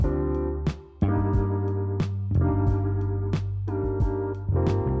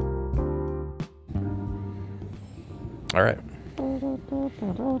All right.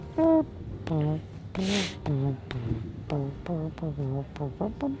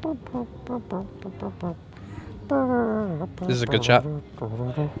 This is a good shot. As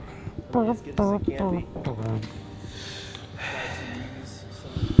good as it can be.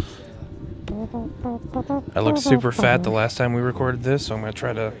 I looked super fat the last time we recorded this, so I'm going to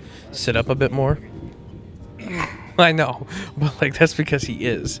try to sit up a bit more. I know, but like that's because he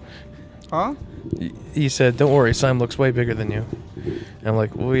is. Huh? He said, "Don't worry, Simon looks way bigger than you." And I'm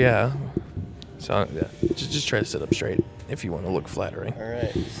like, "Well, yeah." So yeah, just try to sit up straight if you want to look flattering. All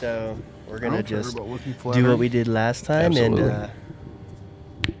right, so we're gonna don't care just about looking do flattering. what we did last time, Absolutely. and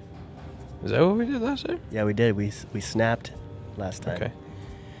Is that what we did last time? yeah, we did. We snapped last time. Okay.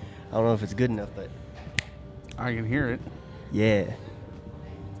 I don't know if it's good enough, but I can hear it. yeah.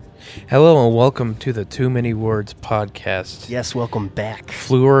 Hello and welcome to the Too Many Words podcast. Yes, welcome back.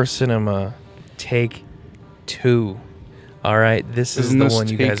 Fleur Cinema, take 2. All right, this is Isn't the this one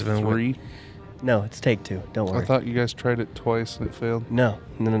you take guys have been 3? No, it's take 2. Don't worry. I thought you guys tried it twice and it failed. No.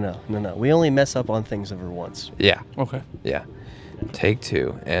 We only mess up on things over once. Yeah, Okay. yeah. Take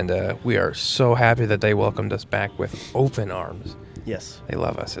 2. And we are so happy that they welcomed us back with open arms. Yes. They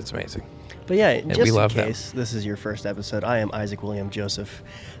love us. It's amazing. But yeah, we just in love them. case this is your first episode, I am Isaac William Joseph,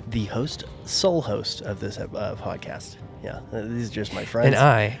 the sole host of this podcast. Yeah, these are just my friends. And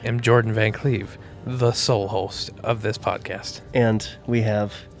I am Jordan Van Cleve, the sole host of this podcast. And we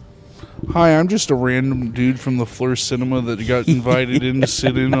have... Hi, I'm just a random dude from the Fleur Cinema that got invited in to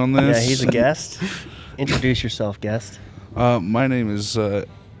sit in on this. Yeah, he's a guest. Introduce yourself, guest. My name is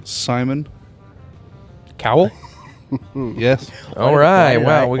Simon. Cowell? Yes. All right.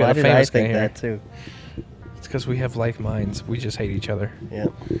 Why Wow, we did got a I famous guy think here. that too? It's because we have like minds. We just hate each other. Yeah,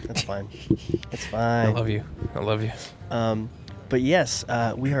 that's fine. It's I fine. love you. I love you. But yes,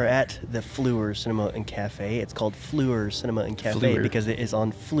 we are at the Fleur Cinema and Cafe. It's called Fleur Cinema and Cafe Fleur. because it is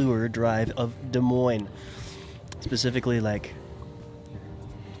on Fleur Drive of Des Moines. Specifically, like,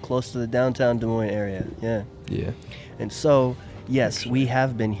 close to the downtown Des Moines area. Yeah. Yeah. And so, yes, we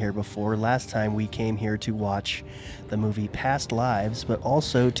have been here before. Last time we came here to watch the movie Past Lives, but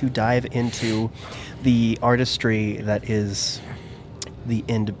also to dive into the artistry that is the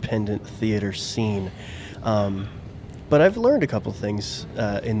independent theater scene. But I've learned a couple things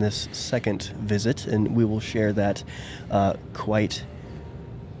in this second visit, and we will share that quite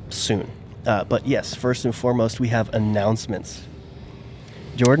soon. But yes, first and foremost, we have announcements.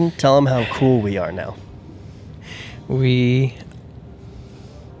 Jordan, tell them how cool we are now. We,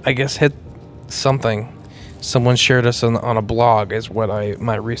 I guess, hit something. Someone shared us on a blog, is what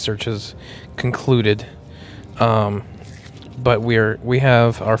my research has concluded. But we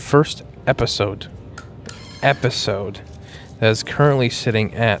have our first episode that is currently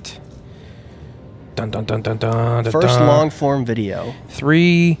sitting at First long form video.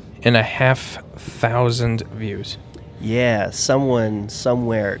 3,500 views. Yeah, someone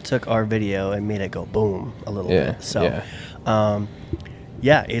somewhere took our video and made it go boom a little bit. So,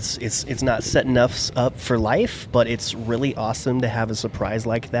 yeah, it's not setting us up for life, but it's really awesome to have a surprise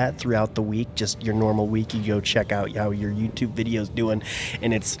like that throughout the week. Just your normal week, you go check out how your YouTube video's doing,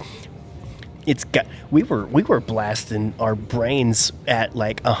 and we were blasting our brains at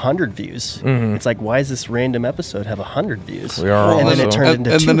like 100 views. Mm-hmm. It's like, why does this random episode have 100 views? We are and then it turned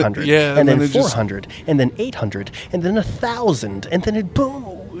into 200, and then 400, and then 800, and then 1,000, and then it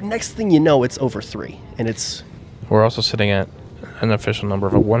boom. Next thing you know, it's over 3, and it's. We're also sitting at an official number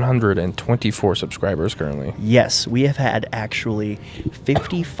of 124 subscribers currently. Yes, we have had actually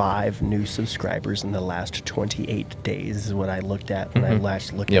 55 new subscribers in the last 28 days is what I looked at when I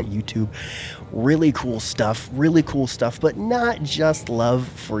last looked at YouTube. Really cool stuff, but not just love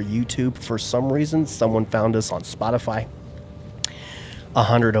for YouTube. For some reason, someone found us on Spotify.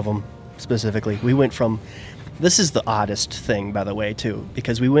 100 of them, specifically. We went from, this is the oddest thing, by the way, too,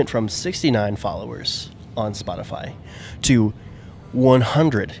 because we went from 69 followers on Spotify to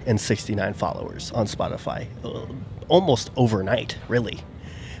 169 followers on Spotify, almost overnight, really,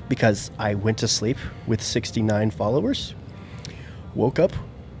 because I went to sleep with 69 followers, woke up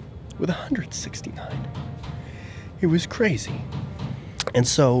with 169. It was crazy. And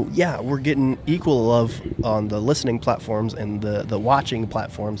so, yeah, we're getting equal love on the listening platforms and the watching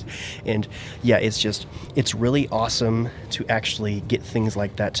platforms. And yeah, it's really awesome to actually get things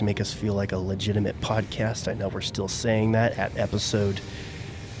like that to make us feel like a legitimate podcast. I know we're still saying that at episode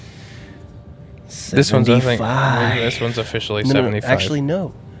 75. This one's officially 75. Actually,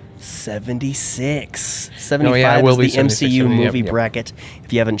 no. 76. 75 Oh, yeah, it will is be the 76, MCU 70, movie yep. bracket.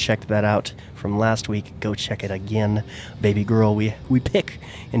 If you haven't checked that out from last week, go check it again. Baby girl, we pick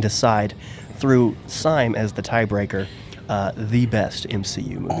and decide through Syme as the tiebreaker the best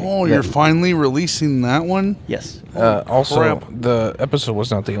MCU movie. Oh, you're finally releasing that one? Yes. Also, crap. the episode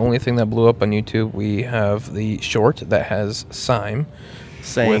was not the only thing that blew up on YouTube. We have the short that has Syme.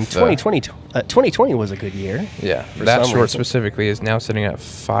 Saying with, 2020 was a good year. Yeah, For that some short reason. specifically is now sitting at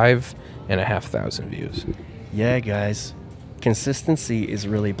 5,500 views. Yeah, guys. Consistency is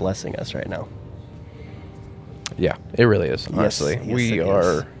really blessing us right now. Yeah, it really is. Honestly, yes, it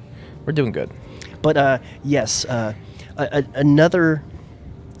is. we're doing good. But yes, another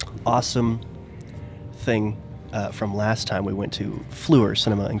awesome thing from last time we went to Fleur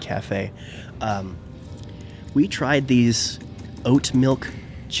Cinema and Cafe. We tried these oat milk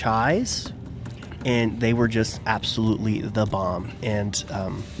chais, and they were just absolutely the bomb. And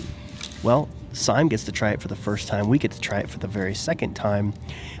well, Syme gets to try it for the first time. We get to try it for the very second time,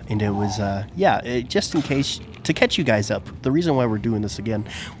 and it was just in case to catch you guys up. The reason why we're doing this again,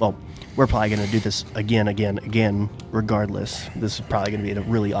 well, we're probably going to do this again, regardless. This is probably going to be a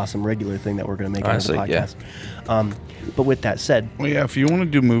really awesome regular thing that we're going to make Honestly, out of the podcast. But with that said, Well, yeah, if you want to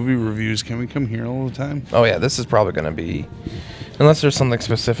do movie reviews, can we come here all the time? Oh yeah, this is probably going to be, unless there's something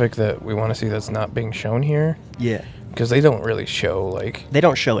specific that we want to see that's not being shown here, yeah, because they don't really show like. they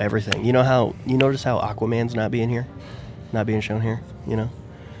don't show everything. You notice how Aquaman's not being here, not being shown here. You know,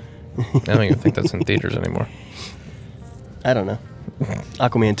 I don't even think that's in theaters anymore. I don't know.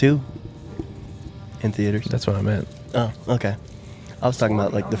 Aquaman 2 in theaters. That's what I meant. Oh, okay. I was talking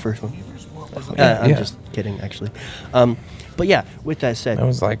about like the first one. I'm Yeah. just kidding, actually. But yeah, with that said, That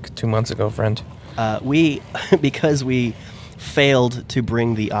was like 2 months ago, friend. we because we failed to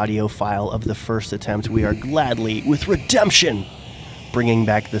bring the audio file of the first attempt, we are gladly, with redemption, bringing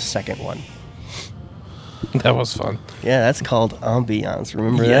back the second one. That was fun. Yeah, that's called ambiance.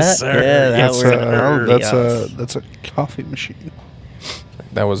 Remember Yes, that? sir. Yeah, that Yes, was sir. ambiance. That's a coffee machine.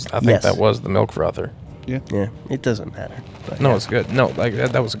 That was. I think Yes. that was the milk frother. Yeah. Yeah, it doesn't matter. But No, yeah. it's good. No, like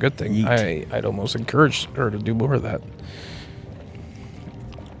that was a good thing. Yeet. I'd almost encourage her to do more of that.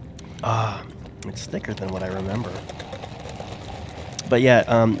 It's thicker than what I remember. But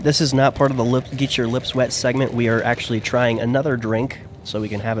yeah, this is not part of the Get Your Lips Wet segment. We are actually trying another drink so we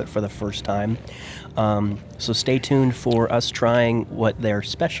can have it for the first time. So stay tuned for us trying what their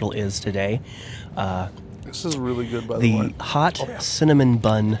special is today. This is really good, by the The way. hot cinnamon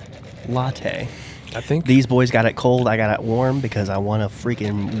bun latte. I think These boys got it cold, I got it warm because I want a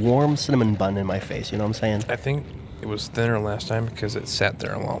freaking warm cinnamon bun in my face. You know what I'm saying? I think it was thinner last time because it sat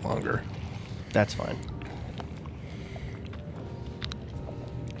there a lot longer. That's fine.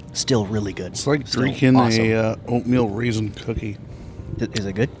 Still really good. It's like Still drinking awesome. a oatmeal raisin cookie. Is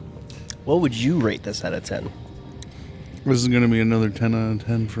it good? What would you rate this out of 10? This is going to be another 10 out of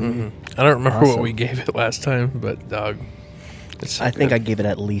 10 for me. I don't remember Awesome. what we gave it last time, but dog, it's so I think good. I gave it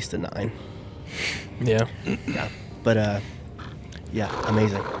at least a 9. Yeah. Yeah. But, yeah,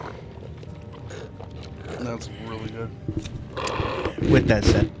 amazing. That's really good. With that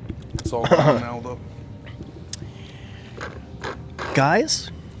said, It's all gone now, though.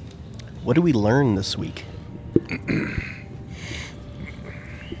 guys, what did we learn this week?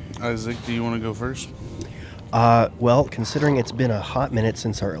 Isaac, do you want to go first? Well, considering it's been a hot minute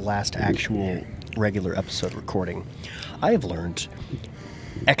since our last actual regular episode recording, I have learned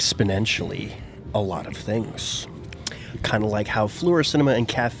exponentially a lot of things. Kind of like how Fleur Cinema and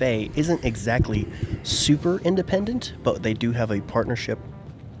Cafe isn't exactly super independent, but they do have a partnership.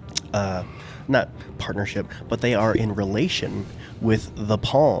 Not partnership, but they are in relation with the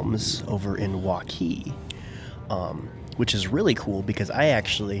Palms over in Waukee, which is really cool because I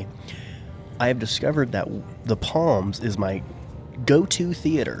have discovered that the Palms is my go-to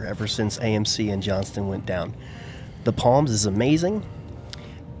theater ever since AMC and Johnston went down. The Palms is amazing.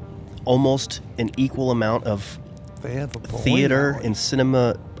 Almost an equal amount of They have a theater and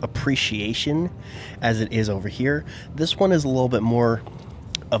cinema appreciation as it is over here. This one is a little bit more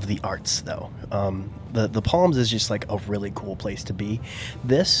of the arts, though. The Palms is just like a really cool place to be.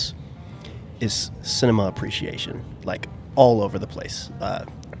 This is cinema appreciation, like all over the place.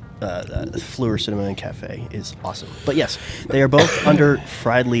 Fleur Cinema and Cafe is awesome. But yes, they are both under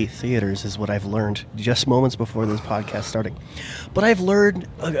Friedley Theaters, is what I've learned just moments before this podcast starting. But I've learned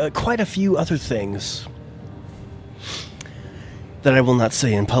quite a few other things that I will not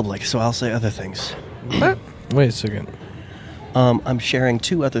say in public, so I'll say other things. Wait a second. I'm sharing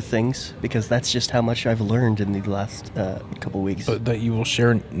 2 other things because that's just how much I've learned in the last couple weeks. But that you will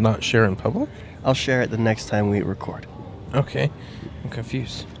not share in public? I'll share it the next time we record. Okay. I'm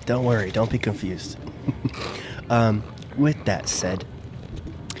confused. Don't worry. Don't be confused. With that said,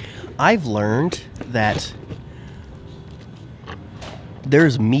 I've learned that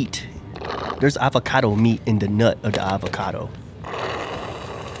there's meat. There's avocado meat in the nut of the avocado.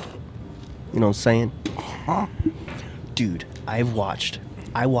 You know what I'm saying? Huh? Dude, I watched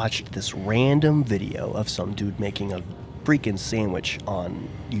this random video of some dude making a freaking sandwich on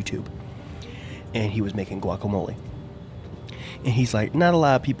YouTube. And he was making guacamole. And he's like, not a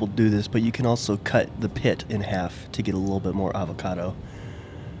lot of people do this, but you can also cut the pit in half to get a little bit more avocado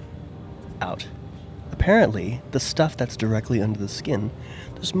out. Apparently, the stuff that's directly under the skin,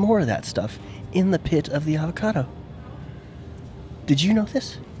 there's more of that stuff in the pit of the avocado. Did you know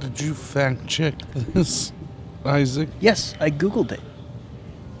this? Did you fact check this, Isaac? Yes, I Googled it.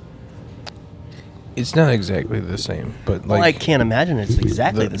 It's not exactly the same, but Well, I like can't imagine it's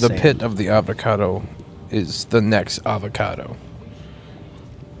exactly the same. the pit of the avocado is the next avocado.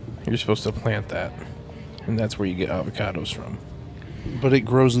 You're supposed to plant that, and that's where you get avocados from. But it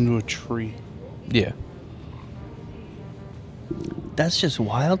grows into a tree. Yeah. That's just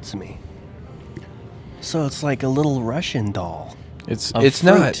wild to me. So it's like a little Russian doll. It's Of it's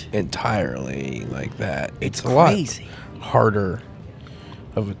not fruit. entirely like that. It's a lot crazy. harder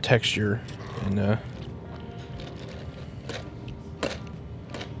of a texture, and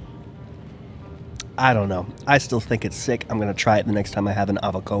I don't know. I still think it's sick. I'm going to try it the next time I have an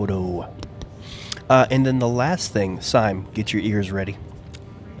avocado. And then the last thing, Sime, get your ears ready.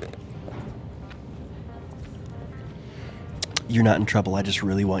 You're not in trouble. I just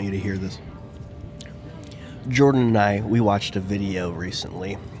really want you to hear this. Jordan and I, we watched a video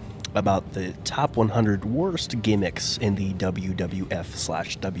recently about the top 100 worst gimmicks in the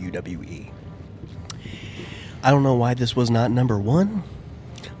WWF/WWE. I don't know why this was not number one,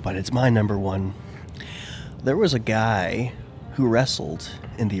 but it's my number one. There was a guy who wrestled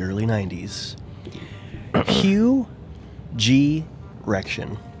in the early 90s. Hugh G.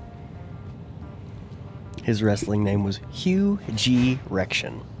 Rection. His wrestling name was Hugh G.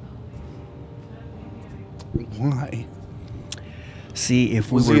 Rection. Why? See,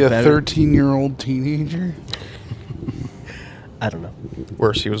 if we Was were he a better... 13-year-old teenager? I don't know.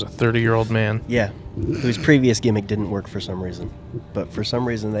 worse, he was a 30-year-old man. Yeah, whose previous gimmick didn't work for some reason. But for some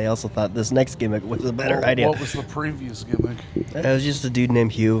reason, they also thought this next gimmick was a better idea. What was the previous gimmick? It was just a dude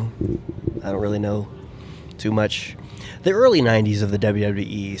named Hugh. I don't really know too much. The early 90s of the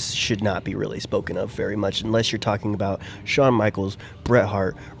WWE should not be really spoken of very much unless you're talking about Shawn Michaels, Bret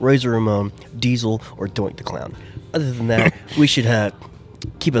Hart, Razor Ramon, Diesel, or Doink the Clown. Other than that, we should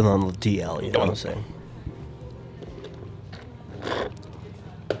keep it on the DL, you know what I'm saying?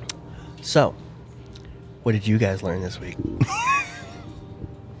 So, what did you guys learn this week?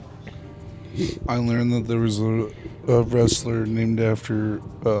 I learned that there was a wrestler named after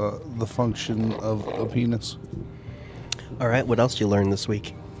the function of a penis. All right, what else did you learn this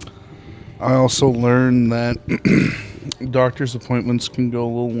week? I also learned that doctor's appointments can go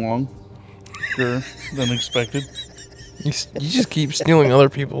a little longer than expected. You just keep stealing other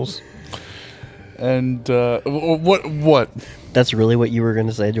people's. And what? That's really what you were going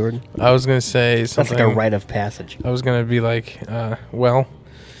to say, Jordan? I was gonna say That's something. like a rite of passage. I was gonna be like, well,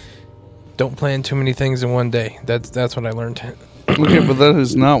 don't plan too many things in one day. That's what I learned. Okay, but that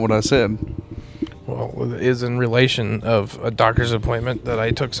is not what I said. Well, it is in relation of a doctor's appointment that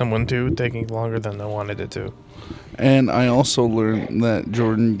I took someone to taking longer than I wanted it to. And I also learned that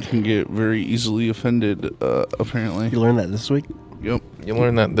Jordan can get very easily offended, apparently. You learned that this week? Yep. You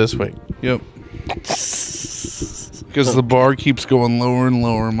learned that this week. Yep. Because the bar keeps going lower and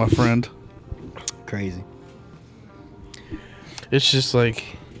lower, my friend. Crazy. It's just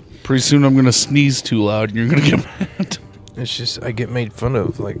like, Pretty soon I'm going to sneeze too loud and you're going to get mad. it's just, I get made fun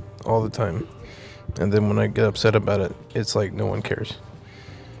of like all the time. And then when I get upset about it, it's like no one cares.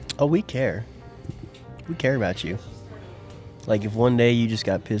 Oh, we care. We care about you. Like, if one day you just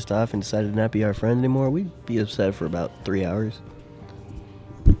got pissed off and decided to not be our friend anymore, we'd be upset for about 3 hours.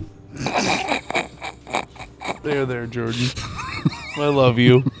 There, Jordan. I love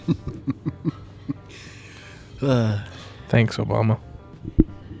you. Thanks, Obama.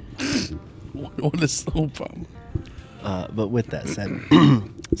 What is so fun? But with that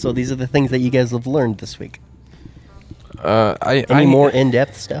said, so these are the things that you guys have learned this week. Any more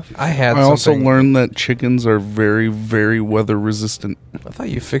in-depth stuff? I had I also something. learned that chickens are very, very weather resistant. I thought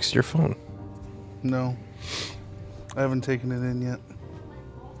you fixed your phone. No. I haven't taken it in yet.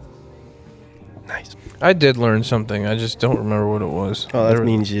 Nice. I did learn something. I just don't remember what it was. Oh, that There-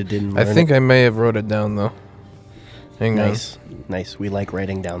 means you didn't I learn think it. I may have wrote it down though. Hang Nice. Nice. We like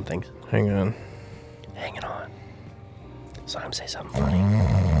writing down things. on. Hang on. Hanging on. Simon, say something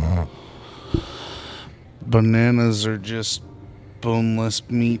funny. Bananas are just boneless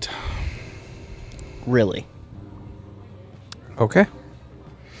meat. Really? Okay.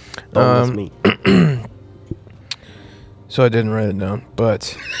 Boneless meat. So I didn't write it down,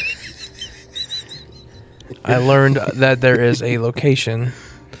 but I learned that there is a location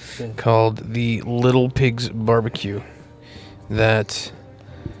called the Little Pigs Barbecue that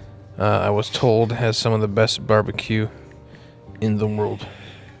I was told has some of the best barbecue in the world.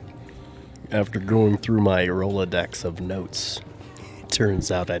 After going through my Rolodex of notes, it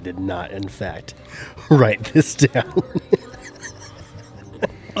turns out I did not, in fact, write this down.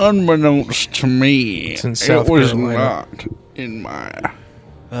 Unbeknownst to me, It's in South it was Carolina. not in my.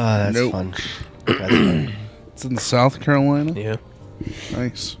 That's Nope. fun. That's fun. It's in South Carolina. Yeah.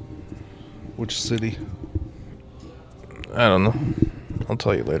 Nice. Which city? I don't know. I'll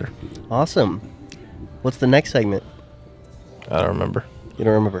tell you later. Awesome. What's the next segment? I don't remember. You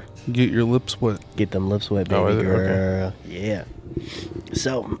don't remember? Get your lips wet. Get them lips wet, baby Oh, is it? girl. Yeah.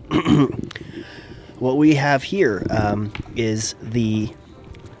 So, what we have here is the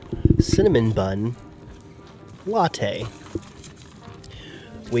cinnamon bun latte.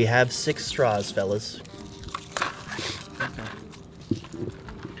 We have 6 straws, fellas.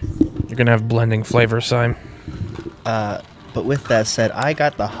 You're going to have blending flavor, Sim. But with that said, I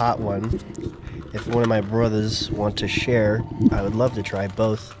got the hot one. If one of my brothers want to share, I would love to try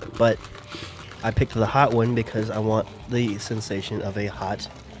both. But I picked the hot one because I want the sensation of a hot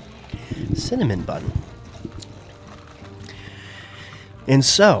cinnamon bun. And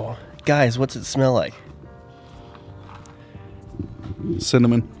so, guys, what's it smell like?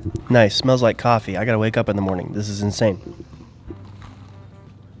 Cinnamon. Nice. Smells like coffee. I gotta wake up in the morning. This is insane.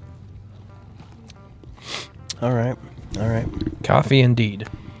 All right. All right. Coffee indeed.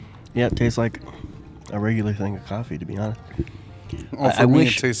 Yeah, it tastes like a regular thing of coffee, to be honest. Oh, for I me,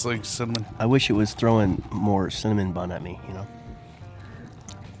 wish- it tastes like cinnamon. I wish it was throwing more cinnamon bun at me, you know?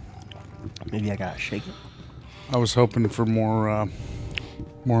 Maybe I gotta shake it. I was hoping for more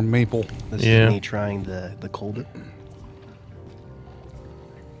maple. This Yeah. is me trying the colder.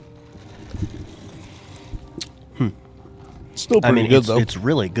 Still I pretty mean, good though. it's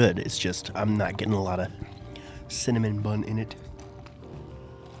really good. It's just I'm not getting a lot of cinnamon bun in it.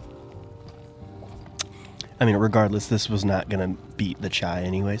 I mean, regardless, this was not gonna beat the chai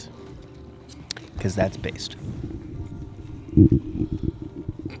anyways, because that's based.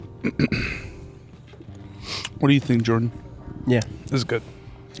 What do you think, Jordan? Yeah, This is good.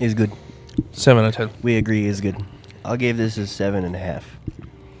 is good. 7 out of 10. We agree, is good. I'll give this a 7.5.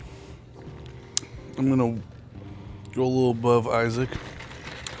 I'm gonna go a little above Isaac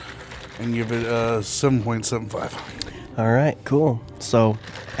and give it a 7.75. All right, cool. So,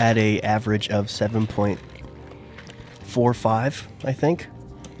 at a average of 7.45, I think.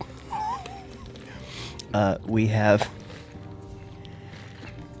 We have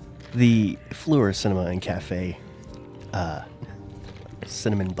the Fleur Cinema and Cafe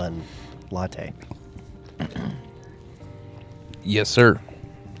cinnamon bun latte. Yes, sir.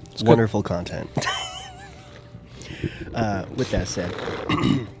 It's good. Wonderful content. With that said,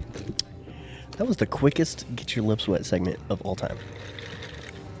 that was the quickest Get Your Lips Wet segment of all time.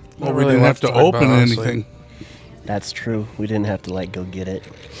 Well, Not we really didn't have much to talk open about, honestly. anything. That's true. We didn't have to, go get it.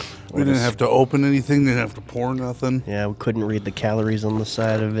 We didn't have to open anything. Didn't have to pour nothing. Yeah, we couldn't read the calories on the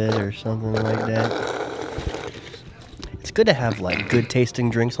side of it or something like that. It's good to have good tasting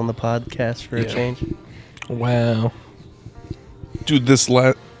drinks on the podcast for a Yeah. change. Wow. Dude,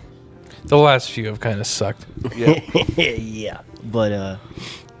 The last few have kind of sucked. yeah. Yeah, but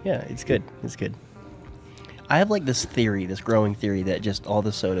yeah, it's good. It's good. I have this theory, this growing theory that just all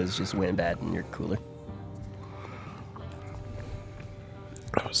the sodas just went bad in your cooler.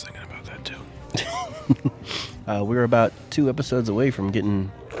 I was thinking about that too. We're about 2 episodes away from getting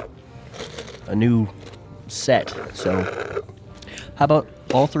a new set. So, how about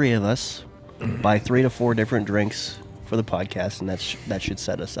all 3 of us buy 3 to 4 different drinks for the podcast, and that should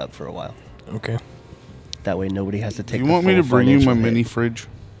set us up for a while. Okay. That way, nobody has to Do take. you the want me full to bring you my financial hit. mini fridge?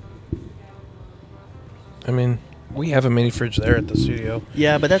 I mean, we have a mini fridge there at the studio.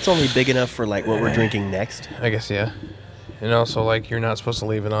 Yeah, but that's only big enough for what we're drinking next. I guess, yeah. And also, you're not supposed to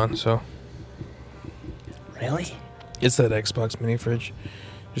leave it on, so. Really? It's that Xbox mini fridge.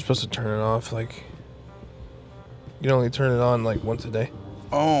 You're supposed to turn it off, You can only turn it on, once a day.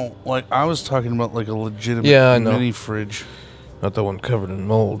 Oh, I was talking about a legitimate Yeah, I know. mini fridge. Not the one covered in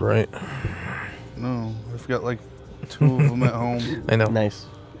mold, right? No, I've got 2 of them at home. I know. Nice.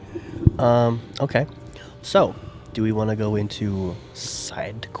 Okay. So, do we want to go into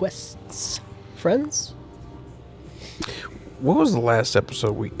side quests, friends? what was the last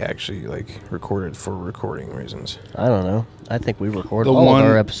episode we actually recorded for recording reasons? I don't know. I think we recorded The all one- of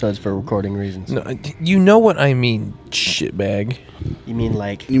our episodes for recording reasons. No, you know what I mean, shitbag. You mean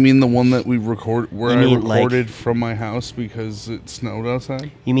like? You mean the one that we record where You I mean, like- recorded from my house because it snowed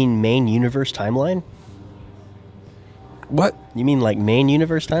outside? You mean main universe timeline? What? You mean like main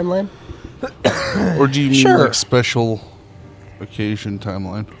universe timeline? Or do you mean Sure. like special occasion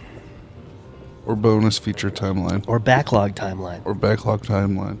timeline? Or bonus feature timeline? Or backlog timeline? Or backlog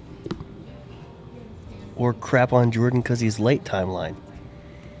timeline? Or crap on Jordan because he's late timeline?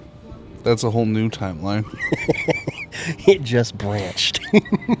 That's a whole new timeline. It just branched.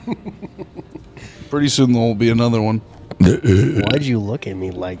 Pretty soon there will be another one. Why'd you look at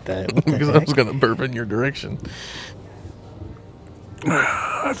me like that? What the Because I heck? was gonna burp in your direction.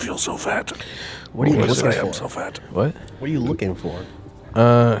 I feel so fat. What are you Yes, looking I am for? so fat. What? What are you looking for?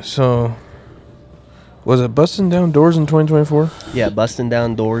 So was it busting down doors in 2024? Yeah, busting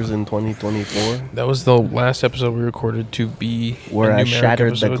down doors in 2024, That was the last episode we recorded to be where a I numeric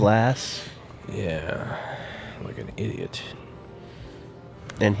shattered the episode. glass, Yeah, like an idiot.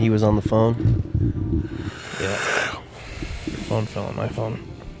 and he was on the phone. Yeah. Your phone fell on my phone.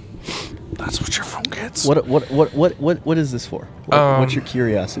 That's what your phone gets. What is this for? What's your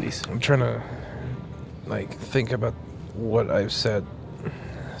curiosities? I'm trying to think about what I've said.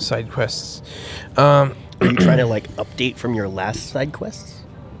 Side quests. Are you trying to update from your last side quests?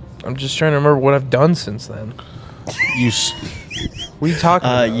 I'm just trying to remember what I've done since then. What are you talking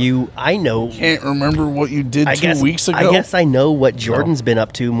about? I know. Can't remember what you did 2 weeks ago? I guess I know what Jordan's been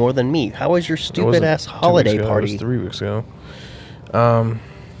up to more than me. How was your It stupid wasn't ass 2 weeks holiday ago, It party? was 3 weeks ago.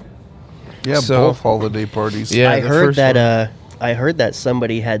 Yeah, So- both holiday parties. Yeah. I the heard first that. I heard that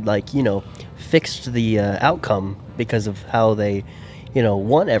somebody had fixed the outcome because of how they,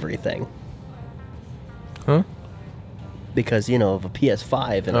 won everything. Huh? Because of a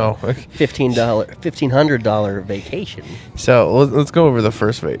PS5 and Oh. a $1,500 vacation. So let's go over the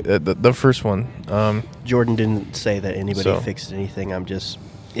first the first one. Jordan didn't say that anybody So- fixed anything.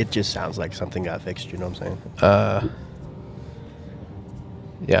 It just sounds like something got fixed. You know what I'm saying?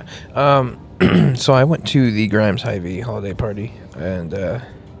 Yeah. So I went to the Grimes Hy-Vee holiday party, and it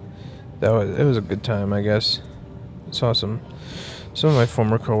was a good time, I guess. Saw some of my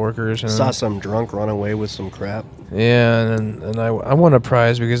former coworkers, and Saw some drunk run away with some crap. yeah, and I won a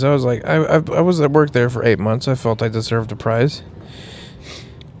prize because I was like I was at work there for 8 months. I felt I deserved a prize.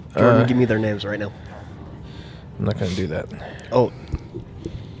 Jordan, give me their names right now. I'm not gonna do that. Oh,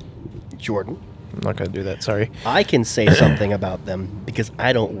 Jordan. I'm not gonna do that. Sorry. I can say something about them because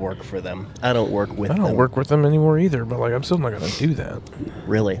I don't work for them. I don't work with I them. don't work with them anymore either, but I'm still not gonna do that.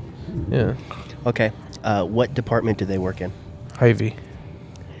 Really? Yeah. Okay. What department do they work in? Hy-Vee.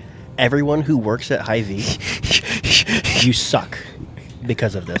 Everyone who works at Hy-Vee, you suck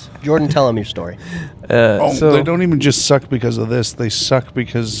because of this. Jordan, tell them your story. They don't even just suck because of this. They suck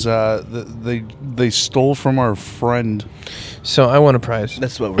because they stole from our friend. So I won a prize.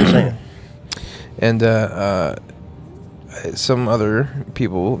 That's what we're saying. And some other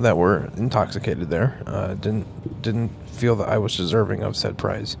people that were intoxicated there didn't feel that I was deserving of said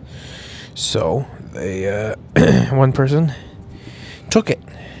prize. So they one person took it,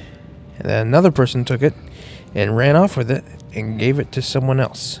 and then another person took it and ran off with it and gave it to someone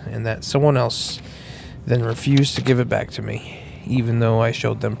else, and that someone else then refused to give it back to me, even though I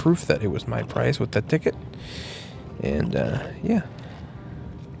showed them proof that it was my prize with the ticket. And yeah.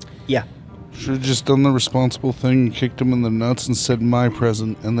 Yeah. Should have just done the responsible thing and kicked him in the nuts and said my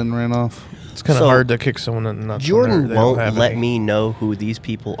present and then ran off. It's kind of So, hard to kick someone in the nuts. when Jordan they don't won't have let any. me know who these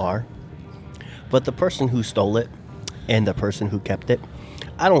people are, but the person who stole it and the person who kept it,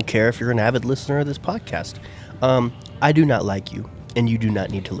 I don't care if you're an avid listener of this podcast. I do not like you, and you do not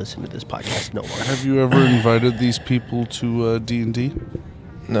need to listen to this podcast no more. Have you ever invited these people to D&D?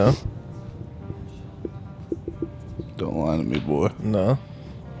 No, Don't lie to me, boy. no.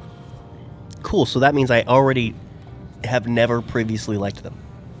 Cool, so that means I already have never previously liked them.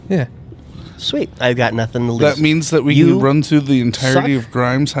 Yeah. Sweet, I've got nothing to lose. That means that we You can run through the entirety suck. of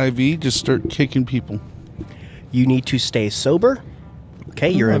Grimes Hy-Vee, just start kicking people. You need to stay sober. Okay,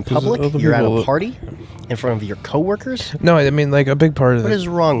 you're No, in 'cause public. other You're at people a look- party in front of your coworkers. No, I mean like a big part of What this. is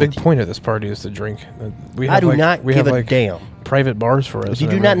wrong Big with you? point of this party is to drink. We I do not we give have a damn. private bars for us. If you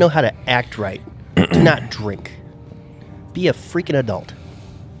and do not know everything. how to act right, do not drink. Be a freaking adult.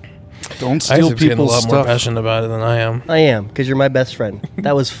 Don't steal Isaac's getting a people's lot more stuff. passionate about it than I am. I am, because you're my best friend.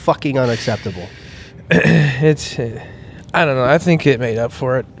 That was fucking unacceptable. It's, I don't know. I think it made up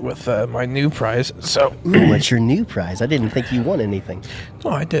for it with my new prize. So, Ooh, what's your new prize? I didn't think you won anything. oh,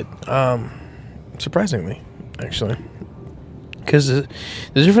 I did. Surprisingly, actually. Because the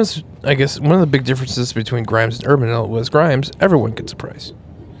difference, I guess, one of the big differences between Grimes and Urbandale was Grimes, everyone gets a prize.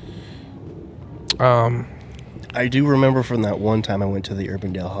 I do remember from that one time I went to the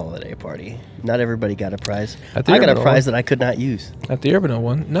Urbandale holiday party. Not everybody got a prize. At the I got a Urbandale prize one? that I could not use. At the Urbandale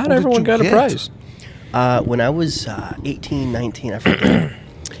one, not did everyone you got a get? prize. When I was 18, 19, I forget.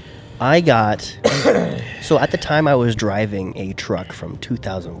 I got... So at the time I was driving a truck from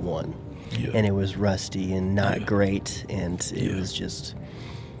 2001. Yeah. And it was rusty and not great. And it was just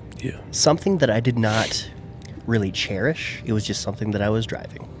Yeah. something that I did not really cherish. It was just something that I was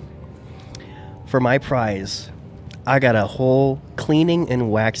driving. For my prize, I got a whole cleaning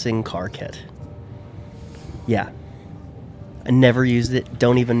and waxing car kit. Yeah. I never used it.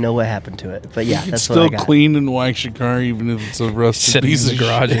 Don't even know what happened to it. But yeah, You can that's still what I got. clean and wax your car even if it's a rusty Sitting piece in the of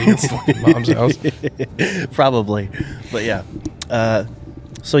garage shit. at your fucking mom's house. Probably. But yeah.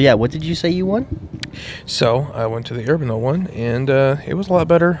 So yeah, what did you say you won? So I went to the Urbandale one, and it was a lot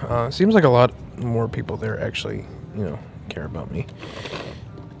better. Seems like a lot more people there actually, care about me.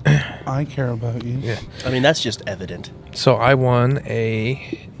 I care about you. Yeah. I mean, that's just evident. So I won a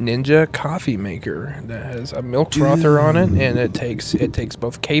Ninja coffee maker that has a milk frother on it, and it takes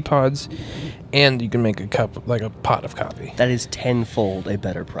both K-Pods, and you can make a cup, like a pot of coffee. That is tenfold a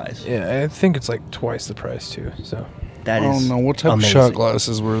better prize. Yeah, I think it's like twice the price too. So That I is don't know. What type amazing. of shot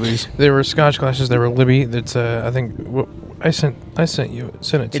glasses were these? they were Scotch glasses. They were Libby. That's I think I sent it to you.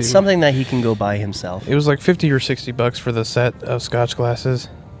 It's something that he can go buy himself. It was like $50 or $60 for the set of Scotch glasses.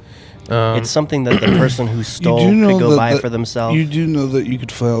 It's something that the person who stole do know could go that buy that- for themselves. You do know that you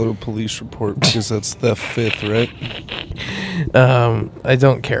could file a police report because that's theft fifth, right? I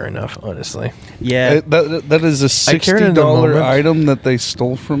don't care enough, honestly. Yeah. That is a I cared in $60 the moment. item that they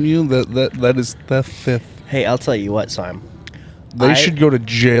stole from you. That is theft fifth. Hey, I'll tell you what, Simon. They should go to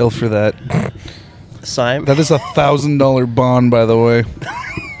jail for that. Simon. That is $1,000 bond, by the way.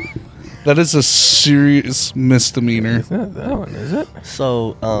 That is a serious misdemeanor. It's not that one, is it?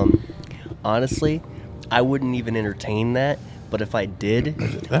 So, honestly, I wouldn't even entertain that. But if I did,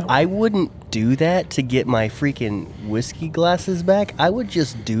 that one? I wouldn't do that to get my freaking whiskey glasses back. I would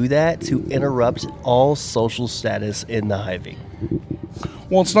just do that to interrupt all social status in the Hy-Vee.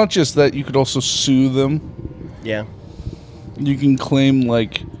 Well, it's not just that. You could also sue them. Yeah. You can claim,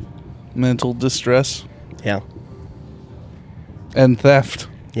 like, mental distress Yeah. and theft.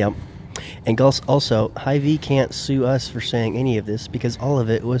 Yep. And also, Hy-Vee can't sue us for saying any of this because all of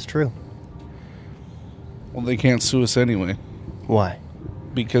it was true. Well, they can't sue us anyway. Why?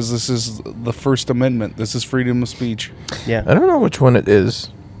 Because this is the First Amendment. This is freedom of speech. Yeah. I don't know which one it is.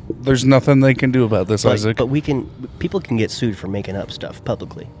 There's nothing they can do about this, Isaac. But people can get sued for making up stuff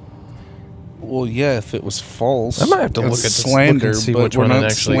publicly. Well, yeah, if it was false. I might have to it's look at this- slander, look and see but which we're one it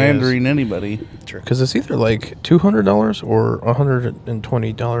not actually slandering anybody. True. Because it's either like $200 or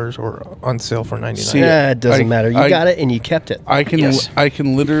 $120 or on sale for $99. See, Yeah, it doesn't matter. You I- got it and you kept it. I can Yes.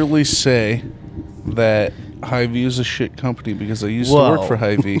 literally say that Hy-Vee is a shit company because I used to work Whoa. for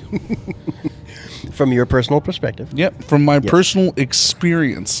Hy-Vee. From your personal perspective. Yep, from my personal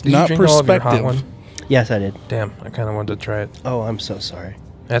experience, Did not you drink all of your hot perspective. one? Yes, I did. Damn, I kind of wanted to try it. Oh, I'm so sorry.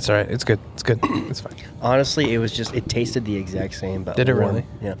 That's all right. It's good. It's good. It's fine. Honestly, it tasted the exact same, but Did it warm. really?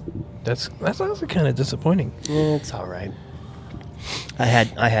 Yeah. That's honestly kind of disappointing. It's all right. I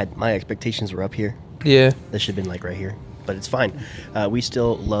had my expectations were up here. Yeah. They should have been like right here, but it's fine. We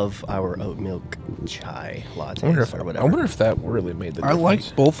still love our oat milk chai lattes I wonder if or whatever. that really made the I difference.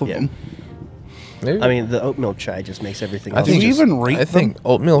 like both of Yeah. them. Maybe. I mean, the oat milk chai just makes everything. I else think Did we just- even rate I think them?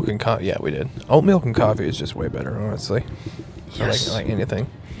 oat milk and coffee. Yeah, we did. Oat milk and coffee is just way better, honestly. I Yes. like anything.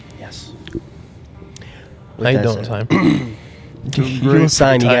 Yes. How you that doing, said- Time? Doing great.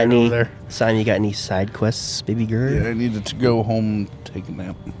 Simon, you got Tired any? over there. Simon, you got any side quests, baby girl? Yeah, I needed to go home, take a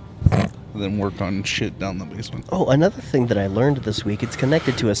nap, and then work on shit down the basement. Oh, another thing that I learned this week. It's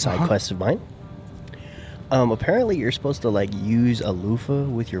connected to a side Uh-huh. quest of mine. Apparently, you're supposed to like use a loofah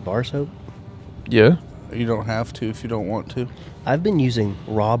with your bar soap. Yeah. You don't have to if you don't want to. I've been using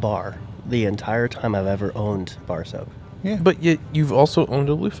raw bar the entire time I've ever owned bar soap. Yeah, But yet you've also owned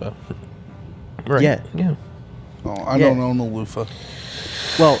a loofah. Right. Yeah. Yeah. oh, I Yeah. don't own a loofah.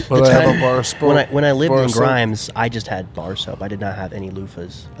 Well, But the I have time- a bar soap. when I lived bar in soap. Grimes, I just had bar soap. I did not have any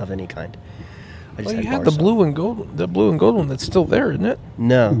loofahs of any kind. I just Well, you bar had the soap. blue and gold. The blue and gold one that's still there, isn't it?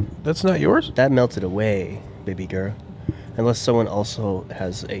 No, That's not yours. that melted away, baby girl. Unless someone also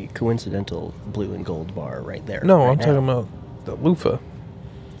has a coincidental blue and gold bar right there. No, right I'm now. talking about the loofah.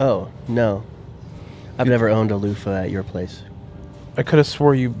 Oh no, I've never owned a loofah at your place. I could have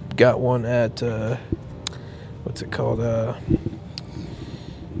swore you got one at what's it called?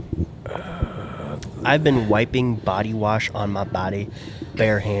 I've been wiping body wash on my body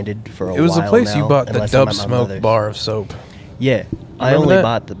barehanded for a while. It was the place now, you bought the unless I'm Dub at my Smoke mother's. bar of soap. Yeah, I Remember only that?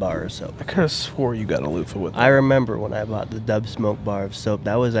 bought the bar of soap. I could have swore you got a loofah with I that. remember when I bought the Dub Smoke bar of soap.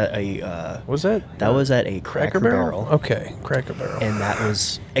 That was at a Was that? that was at a Cracker Barrel. Okay, Cracker Barrel. And that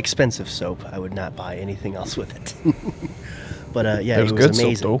was expensive soap. I would not buy anything else with it. But yeah, it was it was good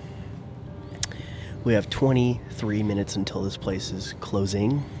amazing. soap We have 23 minutes until this place is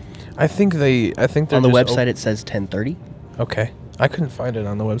closing. though. I think they're On the just website, it says 10:30. Okay, I couldn't find it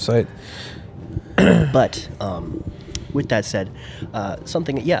on the website. But with that said,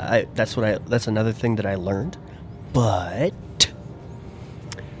 something. Yeah, that's another thing that I learned. But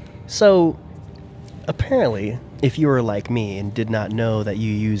so apparently, if you were like me and did not know that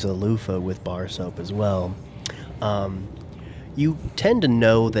you use a loofah with bar soap as well, you tend to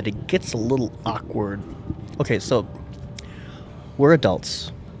know that it gets a little awkward. Okay, so we're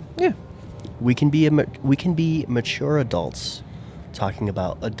adults. Yeah. We can be mature adults talking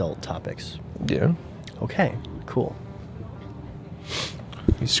about adult topics. Yeah. Okay, cool.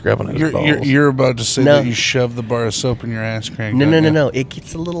 He's scrubbing at his balls. You're about to say No. that you shove the bar of soap in your ass crank. No, aren't no, no, you? no. It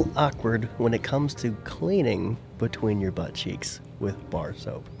gets a little awkward when it comes to cleaning between your butt cheeks with bar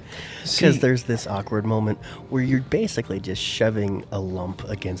soap. Because See- there's this awkward moment where you're basically just shoving a lump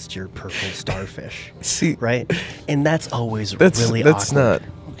against your purple starfish. See, Right? And that's always that's really that's awkward.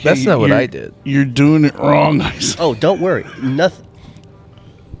 not that's not what You're- I did. You're doing it wrong. Oh, don't worry. Nothing.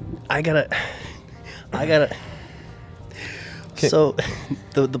 I gotta. Okay. So,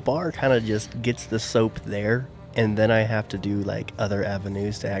 the bar kind of just gets the soap there, and then I have to do like other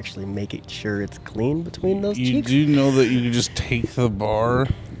avenues to actually make it sure it's clean between those You cheeks. do know that you can just take the bar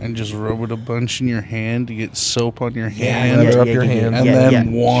and just rub it a bunch in your hand to get soap on your hand, rub your hand. and yeah,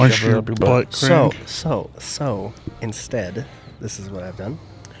 then yeah. wash Shove it your up your butt butt. crank. So instead, this is what I've done.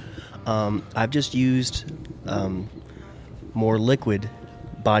 I've just used more liquid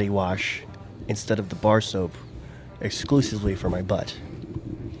body wash instead of the bar soap exclusively for my butt.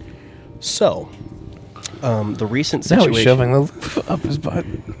 So, the recent Now situation. he's shoving the loofah up his butt.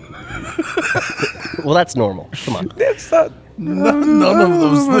 Well, that's normal. Come on. That's not. None of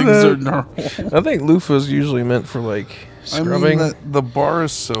those things are normal. I think loofah's usually meant for like I mean, scrubbing. the bar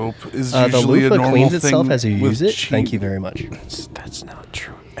of soap is The usually a loofah normal cleans thing itself as you with use it. cheap- Thank you very much. That's not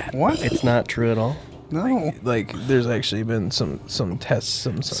true. What? It's not true at all. No. Like, there's actually been some tests,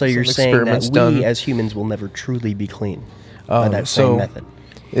 some So you're some saying that experiments we done. as humans will never truly be clean by that so same method.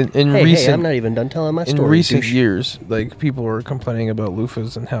 in Hey, recent I'm not even done telling my in story. recent douche. years, like people were complaining about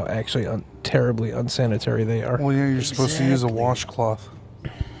loofahs and how actually terribly unsanitary they are. Well, yeah, you're supposed to use a Exactly. washcloth.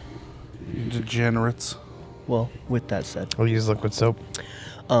 You degenerates. Well, with that said, We'll use liquid soap.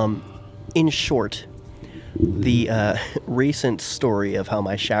 in short, the recent story of how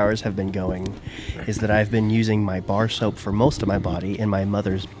my showers have been going is that I've been using my bar soap for most of my body and my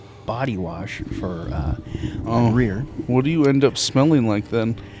mother's body wash for my rear. What do you end up smelling like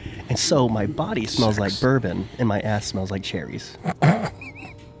then? And so my body smells like Sex. bourbon and my ass smells like cherries.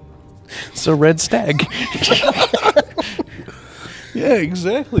 So red stag. Yeah,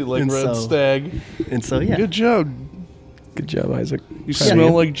 exactly, like And Red so- Stag. And so, yeah. Good job. Good job, Isaac. You Yeah.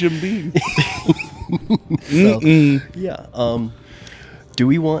 smell like Jim Beam. So, yeah. Do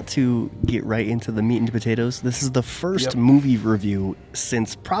we want to get right into the meat and potatoes? This is the first Yep. movie review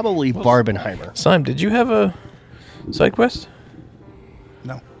since probably Barbenheimer. Simon, did you have a side quest?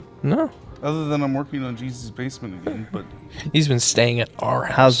 No. No. Other than I'm working on Jesus' Basement again, but He's been staying at our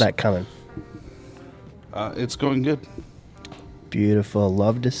house. How's that coming? it's going good. Beautiful.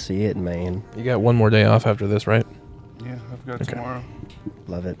 Love to see it, man. You got one more day off after this, right? Yeah, I've got Okay. tomorrow.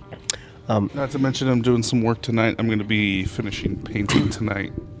 Love it. Not to mention I'm doing some work tonight. I'm going to be finishing painting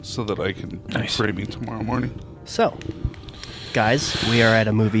tonight so that I can do Nice. framing tomorrow morning. So, guys, we are at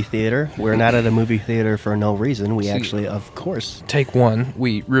a movie theater. We're not at a movie theater for no reason. We See- actually, of course, Take one.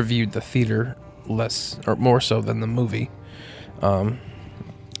 We reviewed the theater less or more so than the movie.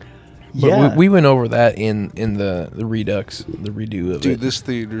 But yeah, we went over that in the redux, the redo of Dude, it. this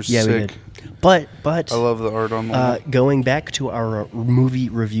theater's yeah, we sick. did. But I love the art on the wall. going back to our movie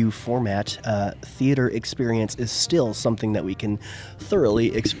review format, theater experience is still something that we can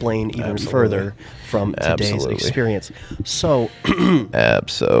thoroughly explain even Absolutely. further from today's Absolutely. experience. So,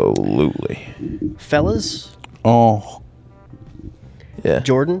 Absolutely. fellas, Oh. Yeah.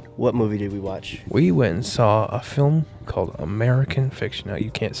 Jordan, what movie did we watch? We went and saw a film called American Fiction. Now, you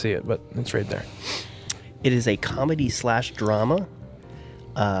can't see it, but it's right there. It is a comedy/drama.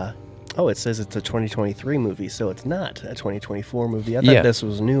 It says it's a 2023 movie, so it's not a 2024 movie. I thought Yeah. this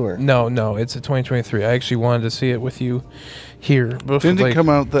was newer. No, it's a 2023. I actually wanted to see it with you here. Before, Didn't it come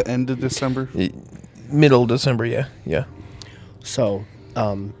out the end of December? Middle December, yeah. Yeah. So,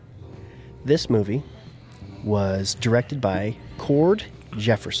 this movie was directed by Cord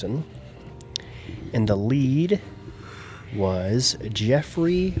Jefferson, and the lead was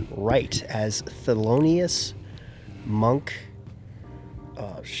Jeffrey Wright as Thelonious Monk.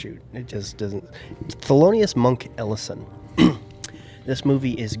 Oh, shoot. It just doesn't. Thelonious Monk Ellison. This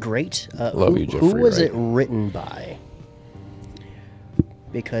movie is great. Love you, Jeffrey Who was Wright. it written by?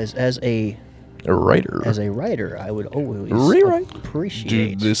 Because as a writer, I would always Rewrite.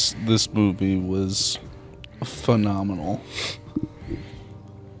 appreciate. Dude, this movie was phenomenal.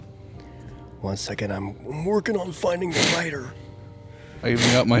 One second, I'm working on finding the writer. I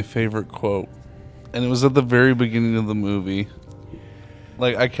even got my favorite quote, and it was at the very beginning of the movie.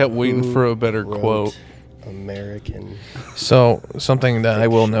 Like, I kept waiting for a better Wrote quote. American. So, something that I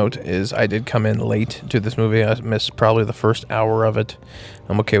will note is I did come in late to this movie. I missed probably the first hour of it.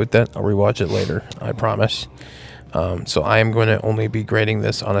 I'm okay with that. I'll rewatch it later, I promise. So, I am going to only be grading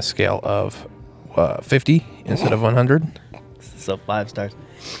this on a scale of 50 instead of 100. So 5 stars.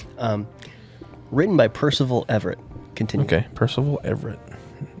 Written by Percival Everett. Continue. Okay, Percival Everett.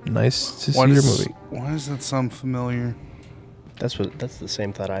 Nice to see your movie. Why does that sound familiar? That's the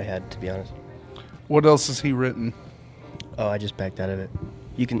same thought I had, to be honest. What else has he written? Oh, I just backed out of it.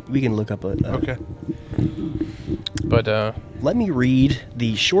 We can look up a. Okay. But Let me read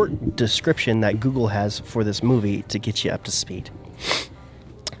the short description that Google has for this movie to get you up to speed.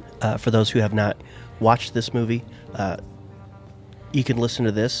 For those who have not watched this movie, you can listen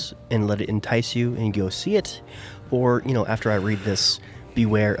to this and let it entice you and go see it. Or, after I read this,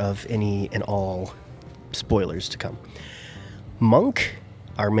 beware of any and all spoilers to come. Monk,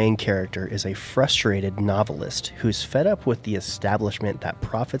 our main character, is a frustrated novelist who's fed up with the establishment that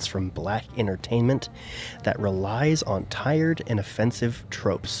profits from black entertainment that relies on tired and offensive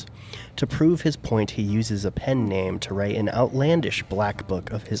tropes. To prove his point, he uses a pen name to write an outlandish black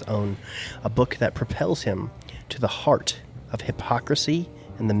book of his own, a book that propels him to the heart of hypocrisy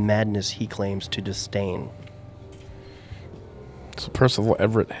and the madness he claims to disdain. so Percival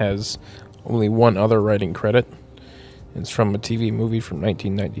Everett has only one other writing credit. It's from a TV movie from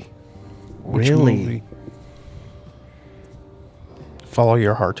 1990. Which Really? movie? Follow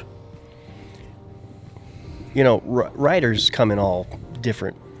Your Heart. Writers come in all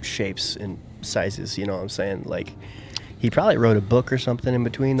different shapes and sizes, you know what I'm saying? Like, he probably wrote a book or something in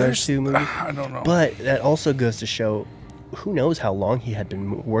between those two movies. I don't know. But that also goes to show who knows how long he had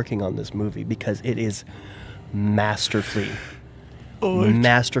been working on this movie, because it is masterfully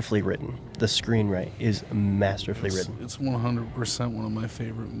written. The screenwrite is masterfully written. It's 100% one of my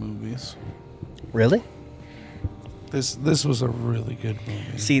favorite movies. Really? This was a really good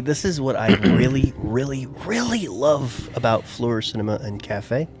movie. See, this is what I really, really, really love about Fleur Cinema and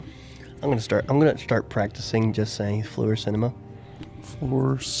Cafe. I'm gonna start practicing just saying Fleur Cinema.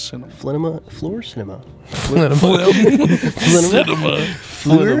 Fleur Cinema. Fleur Cinema. Cinema. Fleur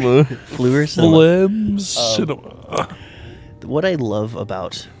Cinema. Flem Cinema. What I love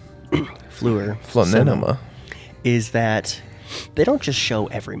about Fleur Flanenema. Cinema is that they don't just show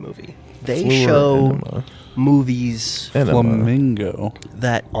every movie. They Fleur show Enema. movies Enema. Flamingo.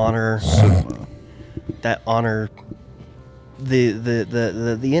 that honor Cinema.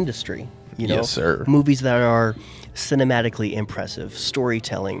 the industry. Yes, sir. Movies that are cinematically impressive.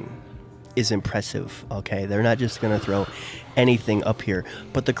 Storytelling is impressive. Okay, they're not just gonna throw anything up here.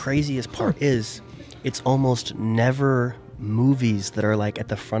 But the craziest part is, it's almost never movies that are like at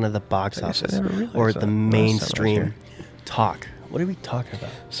the front of the box I guess I office never realized or that the last time I was mainstream here. talk. What are we talking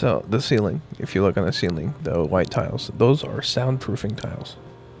about? So the ceiling, if you look on the ceiling, the white tiles, those are soundproofing tiles.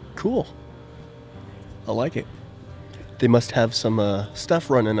 Cool. I like it. They must have some stuff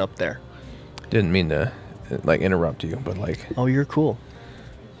running up there. Didn't mean to interrupt you, but Oh, you're cool.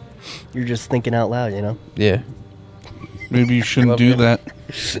 You're just thinking out loud, yeah. Maybe you shouldn't Love do you. that.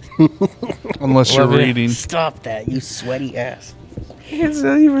 Unless you're Love you. reading. Stop that, you sweaty ass. It's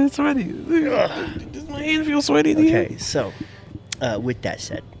not even sweaty. Does my hand feel sweaty to you? Okay, so with that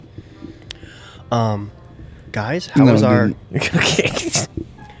said, guys, how No, was it our didn't. Okay.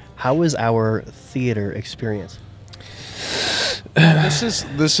 how was our theater experience?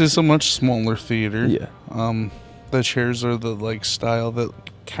 This is a much smaller theater. Yeah. The chairs are the style that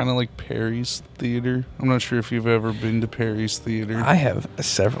kind of like Perry's theater. I'm not sure if you've ever been to Perry's theater. I have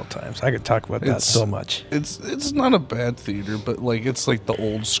several times. I could talk about that It's- so much. It's not a bad theater, but it's like the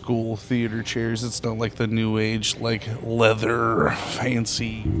old school theater chairs. It's not like the new age leather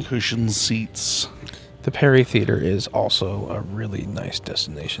fancy cushion seats. The Perry Theater is also a really nice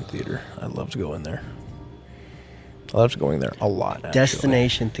destination theater. I love to go in there. I love going there a lot, actually.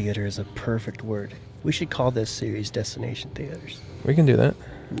 Destination theater is a perfect word. We should call this series Destination Theaters We can do that.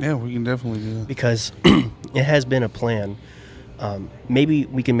 Yeah, we can definitely do that. because it has been a plan. Maybe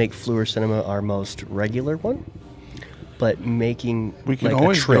we can make Fleur Cinema our most regular one, but making We can like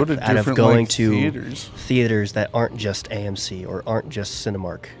always a trip go to out of different, going like, to theaters. theaters that aren't just AMC or aren't just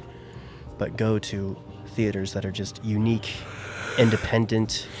Cinemark, but go to theaters that are just unique,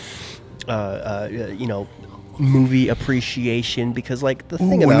 independent, movie appreciation. Because like the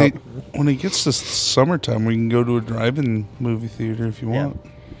thing about when it gets to summertime, we can go to a drive-in movie theater if you Yeah. want.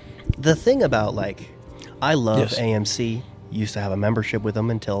 the thing about like I love Yes. AMC. Used to have a membership with them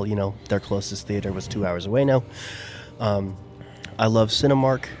until their closest theater was 2 hours away now. I love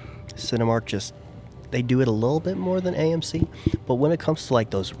Cinemark. Cinemark just they do it a little bit more than AMC, but when it comes to like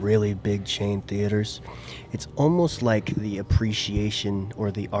those really big chain theaters, it's almost like the appreciation or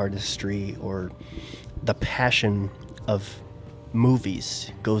the artistry or the passion of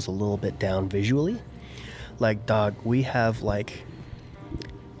movies goes a little bit down visually. Like, dog, we have like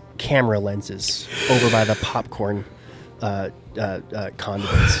camera lenses over by the popcorn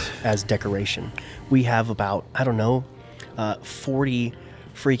condiments as decoration. We have about 40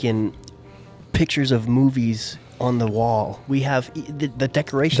 freaking pictures of movies on the wall. We have the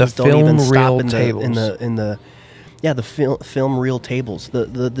decorations The don't even film stop reel in tables. the film reel tables.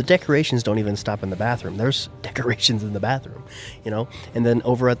 The decorations don't even stop in the bathroom. There's decorations in the bathroom, And then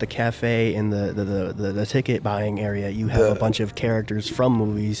over at the cafe in the ticket buying area, you have a bunch of characters from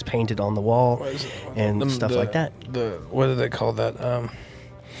movies painted on the wall and stuff like that. What do they call that?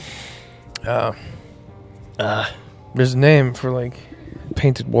 There's a name for like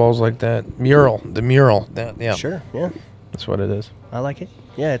painted walls like that. Mural. The mural. That, yeah. Sure, yeah. That's what it is. I like it.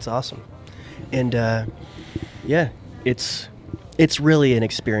 Yeah, it's awesome. And it's really an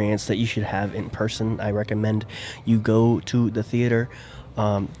experience that you should have in person. I recommend you go to the theater.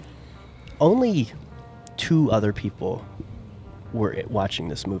 Only 2 other people were watching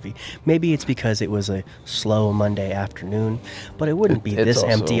this movie. Maybe it's because it was a slow Monday afternoon, but it wouldn't be It's this also-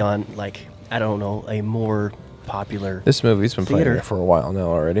 empty on a more popular. This movie's been playing Theater. there for a while now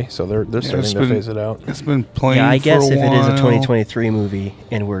already, so they're starting to phase it out. It's been playing. Yeah, I guess for if it is a while. 2023 movie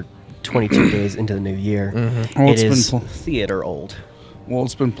and we're 22 days into the new year, Well, it it's been is pl- theater old. Well,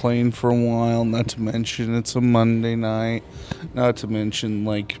 it's been playing for a while. Not to mention, it's a Monday night. Not to mention,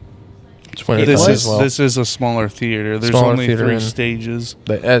 like It's when It this was- is this is a smaller theater. There's Smaller only theater 3 in- stages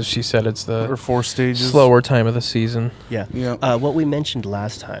As she said, it's or the 4 stages. slower time of the season. Yeah. Yeah. What we mentioned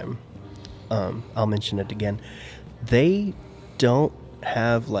last time, I'll mention it again. They don't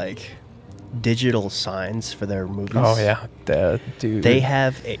have like digital signs for their movies. Oh yeah, dude. They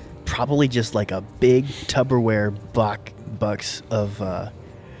have probably just like a big Tupperware bucks of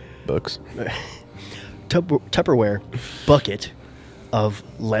books. Tupperware bucket of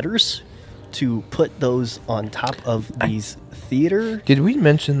letters to put those on top of these theater. Did we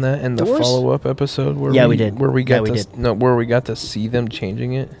mention that in the Doors? follow-up episode? Where Yeah, we did. Where we Yeah, got we to did. where we got to see them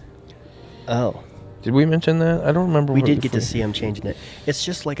changing it. Oh. Did we mention that? I don't remember. We what- did if get to see him changing it. It's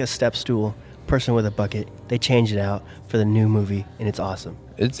just like a step stool, person with a bucket. They changed it out for the new movie, and it's awesome.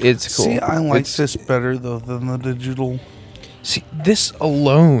 It's cool. See, I like It's- this better though than the digital. See, this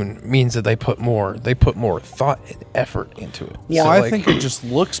alone means that they put more thought and effort into it. Well, So, I like, think it just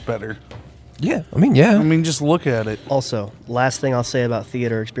looks better. yeah. I mean, yeah. I mean, just look at it. Also, last thing I'll say about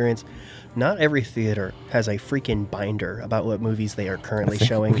theater experience, not every theater has a freaking binder about what movies they are currently think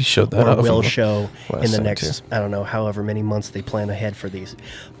showing we showed that or off will in the show last in the time, next, too. I don't know, however many months they plan ahead for these.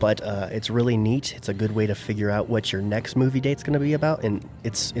 But it's really neat. It's a good way to figure out what your next movie date's going to be about, and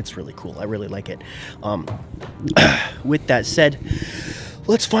it's really cool. I really like it. With that said,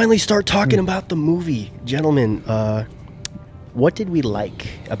 let's finally start talking about the movie. Gentlemen, what did we like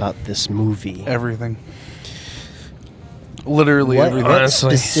about this movie? Everything. Literally What, everything. what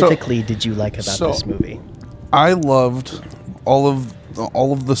Honestly. specifically did you like about so- this movie? I loved all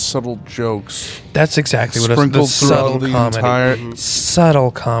of the subtle jokes That's exactly what it was. The sprinkled throughout subtle the comedy. entire. Subtle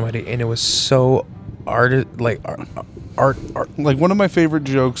comedy, and it was so art. Like one of my favorite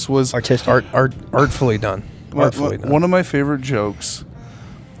jokes was Artistic. Artfully done. Artfully done. one of my favorite jokes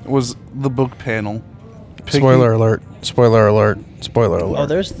was the book panel. Picking- Spoiler alert! Spoiler alert! Spoiler alert! Oh,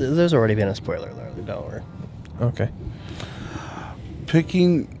 there's already been a spoiler alert. Don't worry. Okay.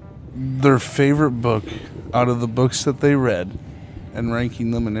 Picking their favorite book out of the books that they read and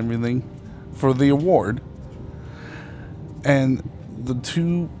ranking them and everything for the award. And the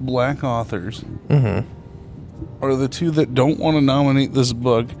 2 black authors are the 2 that don't want to nominate this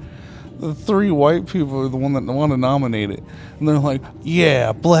book. The 3 white people are the one that want to nominate it. And they're like,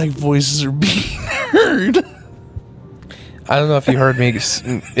 yeah, black voices are being heard. I don't know if you heard me.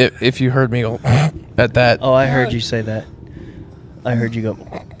 If you heard me at that. Oh, I heard you say that. I heard you go.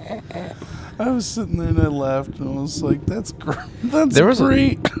 I was sitting there and I laughed and I was like, "That's that's There was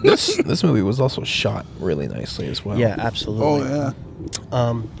great." This movie was also shot really nicely as well. Yeah, absolutely. Oh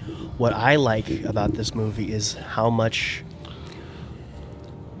yeah. What I like about this movie is how much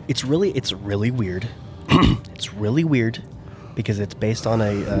it's really weird. It's really weird because it's based on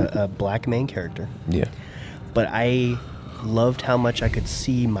a black main character. Yeah. But I loved how much I could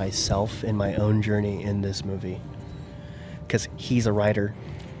see myself in my own journey in this movie. Because he's a writer,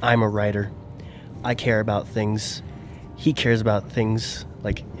 I'm a writer. I care about things. He cares about things,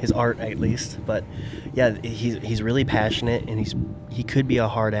 like his art at least. But yeah, he's really passionate, and he could be a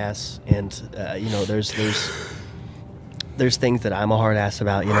hard ass. And there's things that I'm a hard ass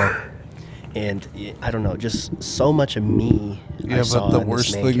about, And I don't know, just so much of me. Yeah, I saw but the in this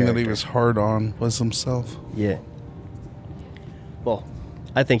worst main thing that he character. was hard on was himself. Yeah. Well,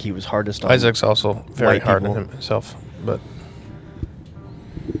 I think he was hardest on Isaac's also very white hard on people. himself,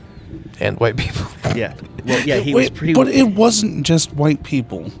 and white people. Yeah. Well, yeah, he was pretty. But it wasn't just white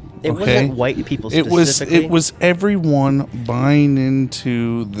people. It wasn't white people It specifically. it was everyone buying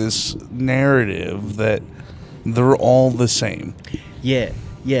into this narrative that they're all the same. Yeah.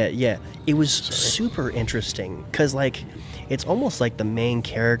 It was super interesting because, like, it's almost like the main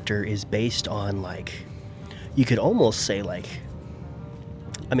character is based on, like, you could almost say, like,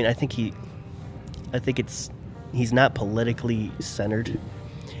 I mean, I think he's not politically centered,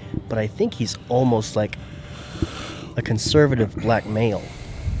 but I think he's almost like a conservative black male,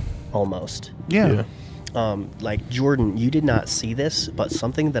 almost. Yeah. Like, Jordan, you did not see this, but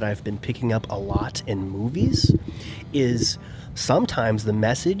something that I've been picking up a lot in movies is sometimes the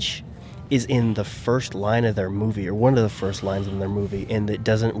message is in the first line of their movie, or one of the first lines in their movie, and it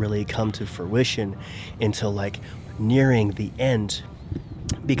doesn't really come to fruition until, like, nearing the end.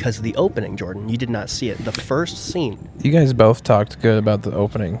 Because of the opening, Jordan, you did not see it. The first scene. You guys both talked good about the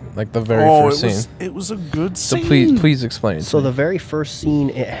opening, like the very first scene. It was a good So scene. please explain it. So to the me. very first scene,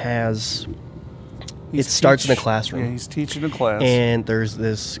 it starts in a classroom. Yeah, he's teaching a class. And there's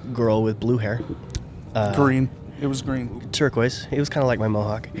this girl with blue hair. Green. It was green. Turquoise. It was kind of like my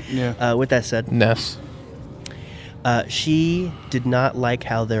mohawk. Yeah. With that said, Ness. she did not like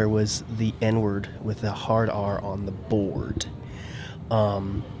how there was the N-word with a hard R on the board.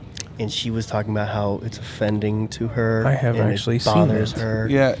 And she was talking about how it's offending to her. I have and actually it seen bothers that. her.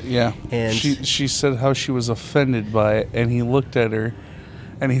 Yeah. And she said how she was offended by it, and he looked at her,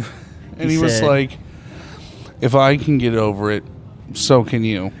 and he was said- like, "If I can get over it, so can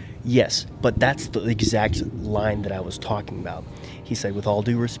you." Yes, but that's the exact line that I was talking about. He said, with all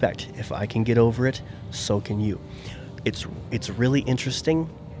due respect, if I can get over it, so can you. It's really interesting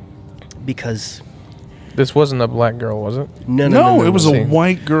because This wasn't a black girl, was it? No, it was no. a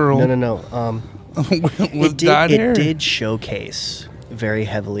white girl. No. with dyed hair. It did showcase very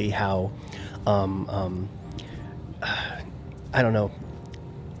heavily how, I don't know,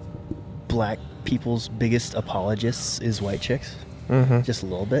 black people's biggest apologists is white chicks. Mm-hmm. Just a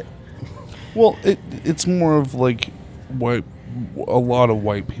little bit. Well, it's more of like a lot of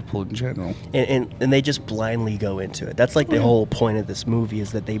white people in general. And they just blindly go into it. That's like the whole point of this movie,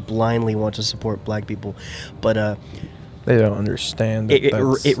 is that they blindly want to support black people. But They don't understand.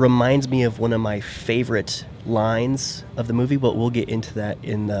 That it reminds me of one of my favorite lines of the movie, but we'll get into that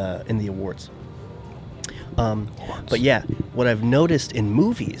in the awards. But yeah, what I've noticed in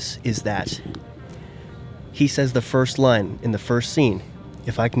movies is that he says the first line in the first scene,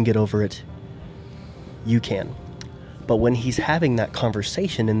 if I can get over it, you can. But when he's having that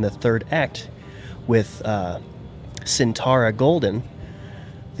conversation in the third act with Sintara Golden,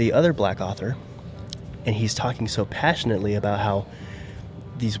 the other black author, and he's talking so passionately about how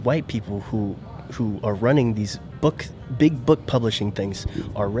these white people who are running these big book publishing things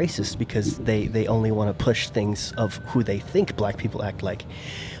are racist because they only want to push things of who they think black people act like,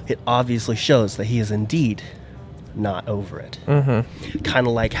 it obviously shows that he is indeed not over it. Mm-hmm. Kind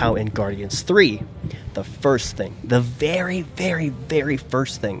of like how in Guardians 3, the first thing, the very, very, very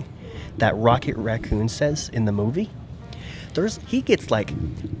first thing that Rocket Raccoon says in the movie, he gets like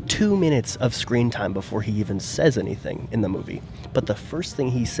 2 minutes of screen time before he even says anything in the movie. But the first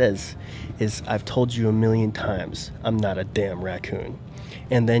thing he says is, I've told you 1,000,000 times, I'm not a damn raccoon.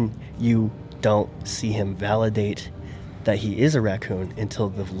 And then you don't see him validate that he is a raccoon until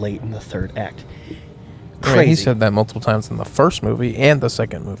the late in the third act. Crazy. I mean, he said that multiple times in the first movie and the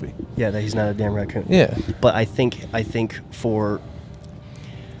second movie. Yeah, that he's not a damn raccoon. Yeah. But I think for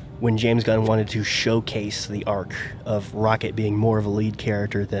when James Gunn wanted to showcase the arc of Rocket being more of a lead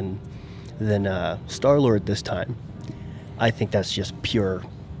character than Star-Lord this time, I think that's just pure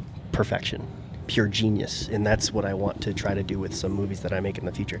perfection. pure genius, and that's what I want to try to do with some movies that I make in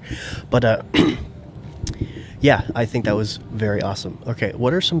the future. But yeah, I think that was very awesome. Okay,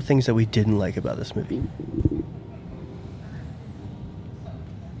 what are some things that we didn't like about this movie?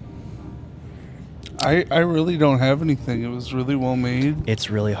 I really don't have anything. It was really well made.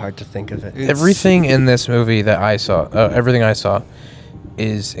 It's really hard to think of it. Everything in this movie that I saw, everything I saw,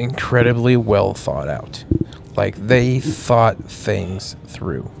 is incredibly well thought out. Like, they thought things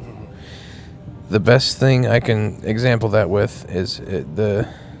through. The best thing I can example that with is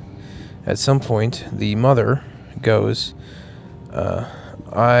at some point the mother goes,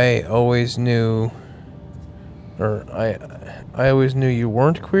 I always knew you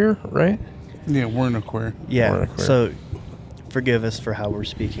weren't queer, right? Yeah, we're a queer. Yeah, so forgive us for how we're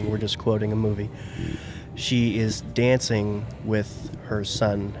speaking. We're just quoting a movie. She is dancing with her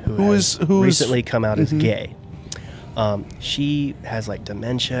son, who has recently come out as gay. She has like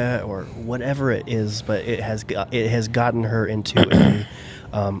dementia or whatever it is, but it has gotten her into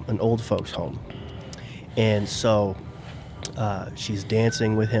an old folks home, and so she's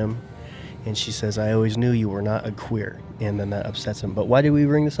dancing with him, and she says, "I always knew you were not a queer," and then that upsets him. But why did we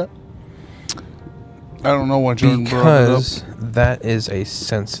bring this up? I don't know why Jordan brought it up. Because that is a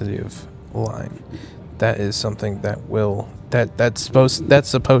sensitive line. That is something that's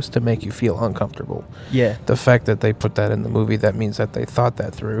supposed to make you feel uncomfortable. Yeah. The fact that they put that in the movie, that means that they thought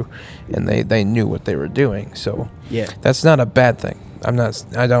that through, and they knew what they were doing. So Yeah. that's not a bad thing. I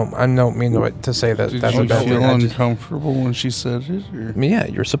don't mean to say that Did that's you a bad feel thing. uncomfortable when she said it? Or? Yeah,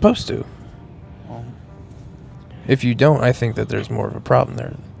 you're supposed to. If you don't, I think that there's more of a problem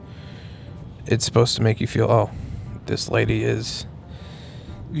there. It's supposed to make you feel, oh, this lady is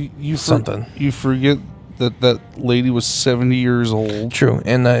something. You forget that lady was 70 years old. True,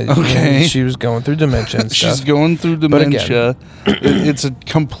 and Okay. she was going through dementia and stuff. She's going through dementia. It's a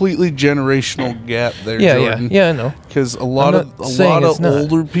completely generational gap there, Jordan. Yeah, I know. Because a lot of not.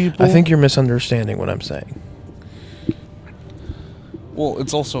 older people. I think you're misunderstanding what I'm saying. Well,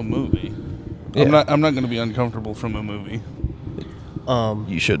 it's also a movie. Yeah. I'm not going to be uncomfortable from a movie.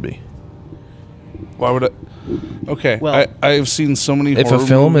 You should be. Why would I? Okay, Well, I have seen so many. If a horror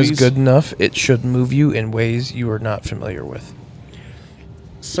film movies. is good enough, it should move you in ways you are not familiar with.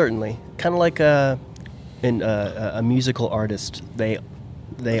 Certainly, kind of like a musical artist. They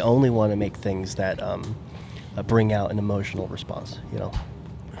only want to make things that bring out an emotional response. You know.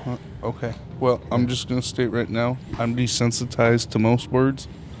 Okay. Well, I'm just going to state right now, I'm desensitized to most words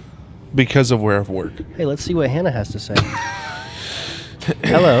because of where I've worked. Hey, let's see what Hannah has to say.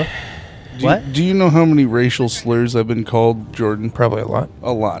 Hello. What? Do you know how many racial slurs I've been called, Jordan? Probably a lot.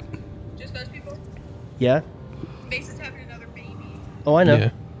 A lot. Just those people? Yeah. Mason's having another baby. Oh, I know. Yeah.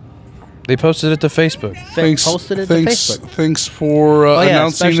 They posted it to Facebook. Posted it to Facebook. Thanks for Oh yeah,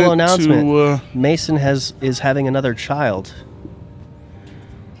 announcing special it announcement. to. Mason is having another child.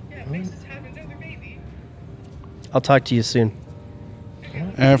 Yeah, Mason's having another baby. I'll talk to you soon.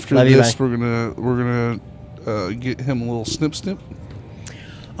 After Love you, this, bye. we're gonna get him a little snip.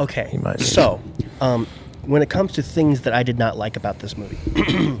 Okay. He might be. So, when it comes to things that I did not like about this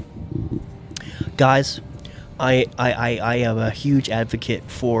movie, guys, I am a huge advocate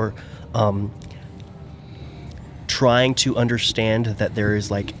for trying to understand that there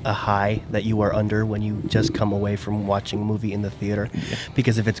is like a high that you are under when you just come away from watching a movie in the theater.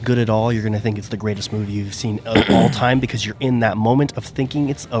 Because if it's good at all, you're going to think it's the greatest movie you've seen of all time because you're in that moment of thinking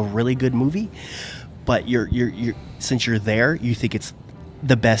it's a really good movie. But you're since you're there, you think it's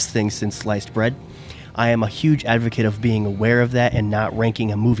the best thing since sliced bread. I am a huge advocate of being aware of that and not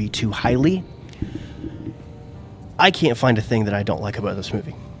ranking a movie too highly. I can't find a thing that I don't like about this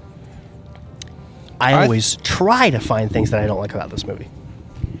movie. I always try to find things that I don't like about this movie.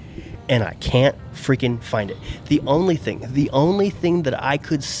 And I can't freaking find it. The only thing that I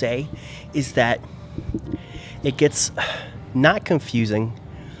could say is that it gets not confusing,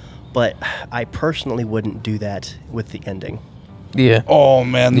 but I personally wouldn't do that with the ending. Yeah. Oh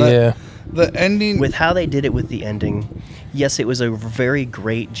man, the ending With how they did it with the ending, yes, it was a very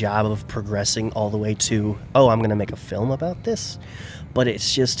great job of progressing all the way to, oh, I'm going to make a film about this. But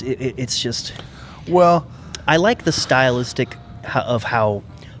it's just, it's just, Well, I like the stylistic of how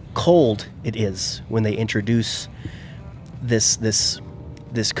cold it is when they introduce this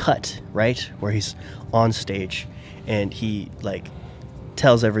cut, right? Where he's on stage and he like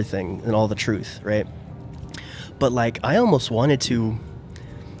tells everything and all the truth, right? But like I almost wanted to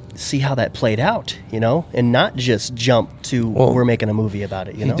see how that played out, you know, and not just jump to we're making a movie about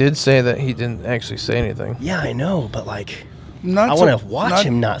it, you know? He did say that he didn't actually say anything. Yeah, I know, but like not I to- want to watch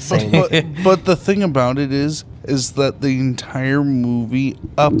him not saying it. But the thing about it is, is that the entire movie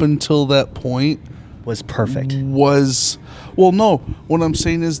up until that point Was perfect. was... Well, no. What I'm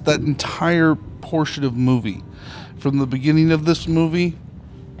saying is that entire portion of movie, from the beginning of this movie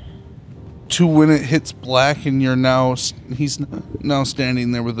to when it hits black and he's now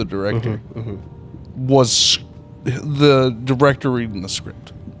standing there with the director, was the director reading the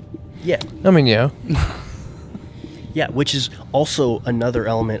script. Yeah. I mean, yeah. Yeah, which is also another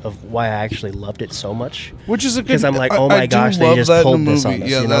element of why I actually loved it so much. Which is a good... Because I'm like, oh I my do gosh, they love just that in pulled the this on movie. us.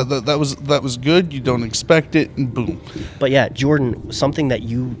 Yeah, you know? that was good. You don't expect it, and boom. But yeah, Jordan, something that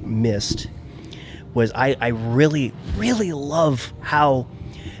you missed was I really, really love how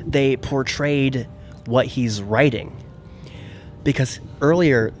they portrayed what he's writing. Because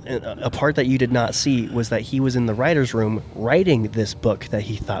earlier, a part that you did not see was that he was in the writer's room writing this book that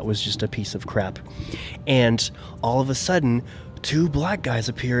he thought was just a piece of crap. And all of a sudden, two black guys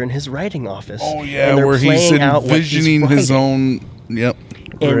appear in his writing office. Oh, yeah, and they're where he's playing out what he's envisioning his writing. own... Yep.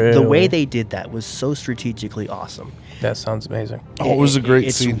 And the way Really? they did that was so strategically awesome. That sounds amazing. Oh, it was a great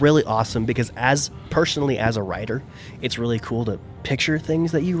It's scene. really awesome because personally as a writer, it's really cool to picture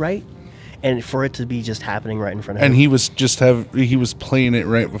things that you write and for it to be just happening right in front of And him. he was playing it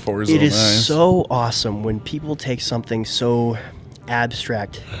right before his It own is eyes. so awesome when people take something so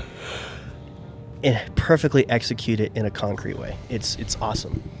abstract and perfectly execute it in a concrete way. It's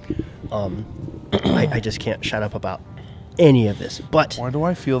awesome. I just can't shut up about any of this, but Why do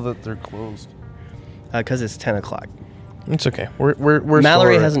I feel that they're closed? because it's 10 o'clock. It's okay. We're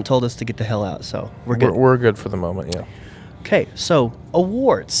Mallory still- hasn't told us to get the hell out, so we're good. We're good for the moment. Yeah. Okay, so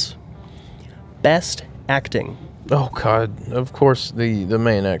awards. Best acting. Oh God! Of course, the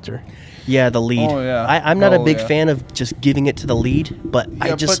main actor. Yeah, the lead. Oh, yeah. I'm not a Oh, big yeah. fan of just giving it to the lead, but I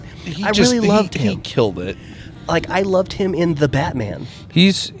really loved He him. killed it. Like I loved him in The Batman.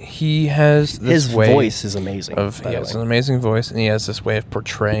 He has this His way voice is amazing. of by he the has way. an amazing voice, and he has this way of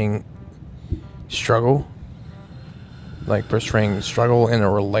portraying struggle, like portraying struggle in a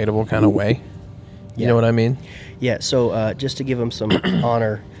relatable kind of way. You Yeah. know what I mean? Yeah, so just to give him some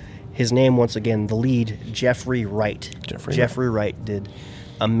honor, his name once again, the lead, Jeffrey Wright. Jeffrey Wright did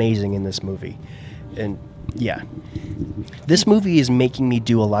amazing in this movie. And yeah. This movie is making me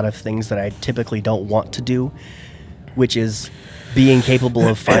do a lot of things that I typically don't want to do, which is being capable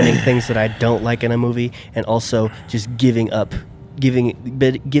of finding things that I don't like in a movie and also just giving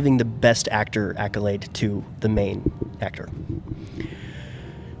the best actor accolade to the main actor.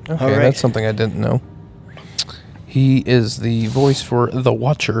 Okay, All right. that's something I didn't know. He is the voice for the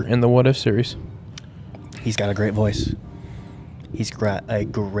Watcher in the What If series. He's got a great voice. He's got a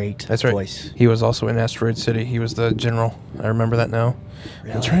great That's right. voice. He was also in Asteroid City. He was the general. I remember that now.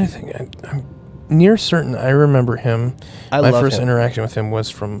 I'm trying to think. I'm near certain I remember him. I My love first him. interaction with him was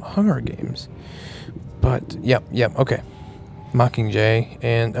from Hunger Games. But, yep, okay. Mockingjay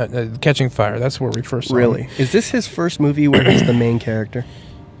and Catching Fire. That's where we first saw him. Is this his first movie where he's the main character?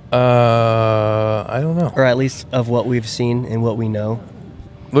 I don't know. Or at least of what we've seen and what we know?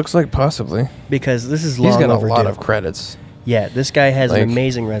 Looks like possibly. Because this is long He's got a overdue. lot of credits. Yeah, this guy has Like- an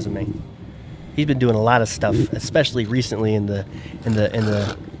amazing resume. He's been doing a lot of stuff, especially recently in the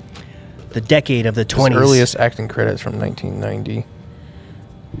decade of the 20s. His earliest acting credits from 1990.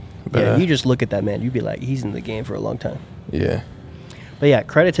 But, Yeah, you just look at that man, you'd be like, he's in the game for a long time. yeah. But yeah,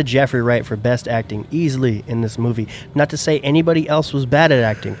 credit to Jeffrey Wright for best acting easily in this movie. Not to say anybody else was bad at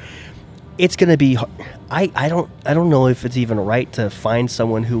acting. It's gonna be. I don't know if it's even right to find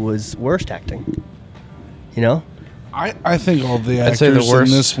someone who was worst acting. You know? I think all the I'd say the actors in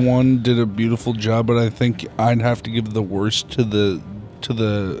worst- this one did a beautiful job, but I think I'd have to give the worst to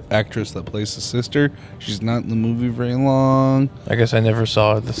the actress that plays the sister. She's not in the movie very long. I guess I never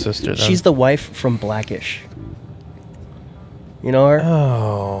saw the sister then. She's the wife from Blackish. You know her?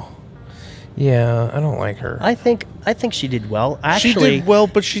 Oh. Yeah, I don't like her. I think she did well. Actually, she did well,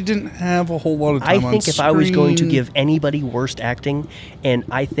 but she didn't have a whole lot of I time on think if I was going to screen. give anybody worst acting, and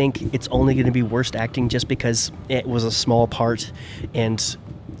I think it's only going to be worst acting just because it was a small part, and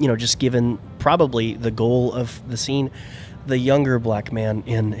just given probably the goal of the scene, the younger black man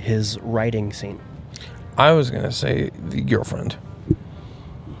in his writing scene. I was going to say the girlfriend.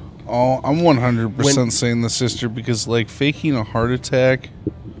 Oh, I'm 100% When- saying the sister because, like, faking a heart attack,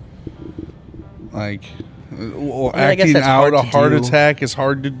 like, I guess acting that's out hard a to heart do. attack is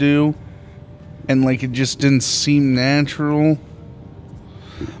hard to do, and like it just didn't seem natural.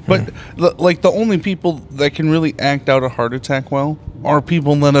 But like the only people that can really act out a heart attack well are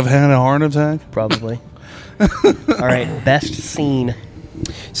people that have had a heart attack. Probably. All right, best scene.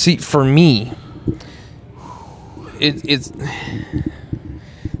 See, for me, it's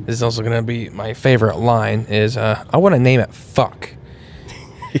this This is also gonna be my favorite line. Is I want to name it "fuck,"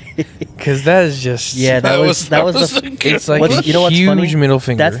 because that is just that was It's like a you know what's huge funny? middle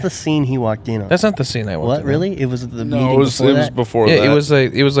finger. That's the scene he walked in on. That's not the scene I wanted. What really? It was the No, meeting it was before that? before Yeah,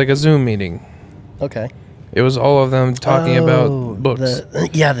 that. it was like a Zoom meeting. Okay. It was all of them talking Oh, about books.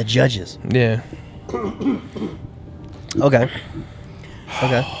 The judges. Yeah. Okay.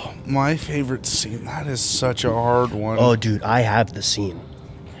 Okay. My favorite scene. That is such a hard one. Oh, dude, I have the scene.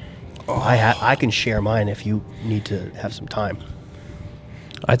 I can share mine if you need to have some time.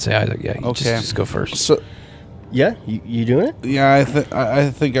 I'd say you Okay. just go first. So Yeah, you doing it? yeah, I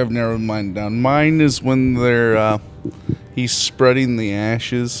think I've narrowed mine down. Mine is when they're he's spreading the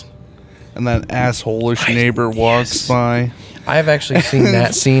ashes, and that asshole-ish neighbor walks by. I've actually seen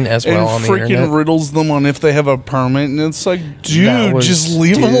that scene as well on and the internet. freaking riddles them on if they have a permit, and it's like, dude, just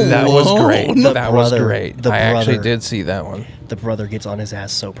leave them alone. That was great. The That was brother- great. the I actually brother. did see that one. The brother gets on his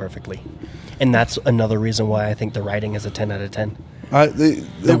ass so perfectly. And that's another reason why I think the writing is a 10 out of 10.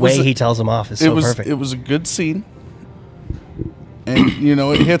 The way he tells him off is so perfect. It was a good scene, and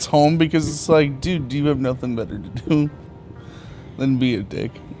it hits home because it's like, dude, do you have nothing better to do than be a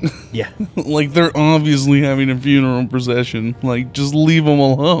dick? Yeah. Like, they're obviously having a funeral procession. Like, just leave them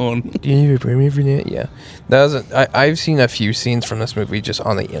alone. Do you need a permit for that? Yeah. That was I've seen a few scenes from this movie just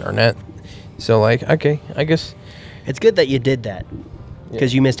on the internet. So, like, okay, I guess. It's good that you did that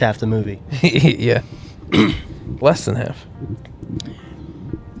because you missed half the movie. Yeah. Less than half.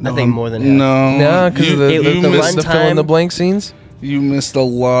 I think more than half. No, because you, the you the missed, the fill in the runtime- blank scenes. you missed a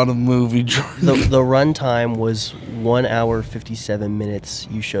lot of movie, Jordan. The runtime was 1 hour 57 minutes.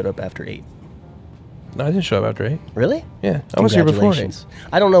 You showed up after 8. No, I didn't show up after 8. Really? Yeah, I was here before 8. Congratulations.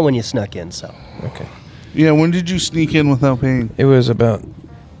 I don't know when you snuck in, so. Okay. Yeah, when did you sneak in without paying? It was about.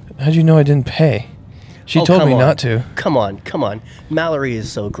 How'd you know I didn't pay? She Oh, told come me on. not to. Come on. Mallory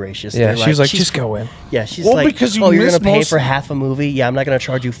is so gracious. Yeah, They're she was like, just go in. Yeah, she's Well, like, because you oh, you're missed gonna pay most- for half a movie? Yeah, I'm not gonna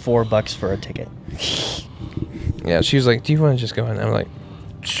charge you $4 for a ticket. Yeah, she was like, do you want to just go in? I'm like,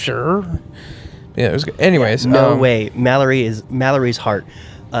 sure. Yeah, it was good. Anyways. No way. Mallory's heart.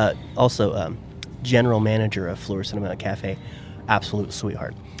 Also, general manager of Fleur Cinema Cafe, absolute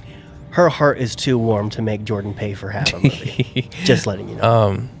sweetheart. Her heart is too warm to make Jordan pay for half a movie. Just letting you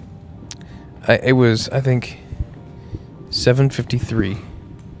know. It was, I think, $7.53.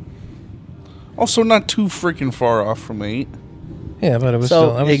 Also, not too freaking far off from 8. Yeah, but it was So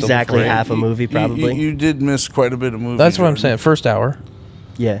still, I was still exactly before 8. half a movie, probably. You did miss quite a bit of movie. That's what I'm Jordan. saying. First hour.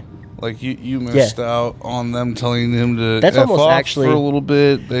 Yeah. Like, you missed out on them telling him to That's F almost off actually- for a little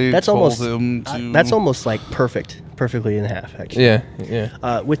bit. They That's told almost him to... that's almost like perfectly in half. Actually.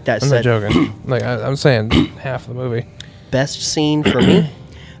 Yeah. With that I'm said, not joking. Like, I'm saying half the movie. best scene for me.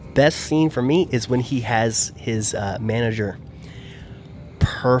 Best scene for me is when he has his manager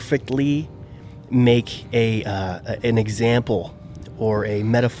perfectly make an example or a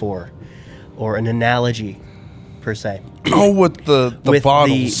metaphor or an analogy per se Oh, with the with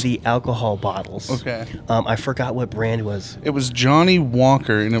bottles. the alcohol bottles. Okay. I forgot what brand it was. It was Johnny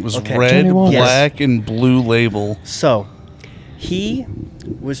Walker, and it was Okay. red, Johnny Walker. black, and blue label. So he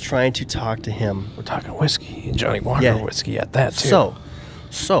was trying to talk to him. We're talking whiskey and Johnny Walker Yeah. whiskey at that, too.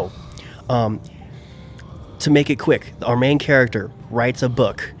 So, to make it quick, our main character writes a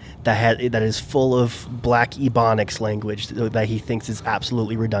book that is full of black ebonics language that he thinks is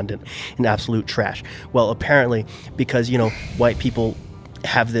absolutely redundant and absolute trash. Well, apparently, because white people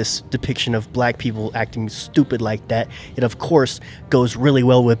have this depiction of black people acting stupid like that, it of course goes really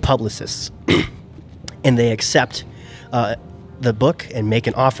well with publicists, and they accept the book and make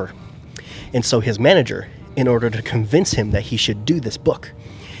an offer. And so his manager, in order to convince him that he should do this book,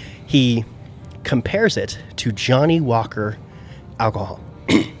 he compares it to Johnny Walker alcohol.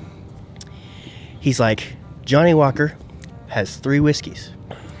 He's like, Johnny Walker has 3 whiskeys.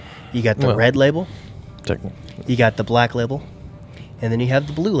 You got the Well, red label, Technically. you got the black label, and then you have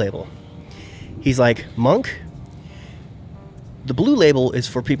the blue label. He's like, Monk, the blue label is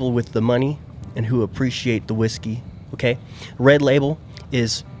for people with the money and who appreciate the whiskey, okay? Red label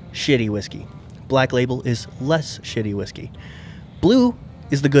is shitty whiskey. Black label is less shitty whiskey. Blue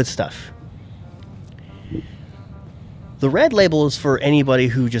is the good stuff. The red label is for anybody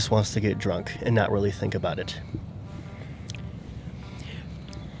who just wants to get drunk and not really think about it.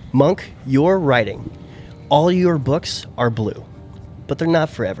 Monk, you're writing. All your books are blue, but they're not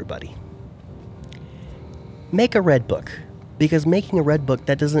for everybody. Make a red book, because making a red book,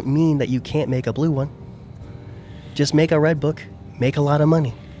 that doesn't mean that you can't make a blue one. Just make a red book, make a lot of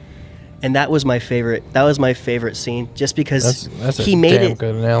money. And that was my favorite. That was my favorite scene, just because That's a he made damn it.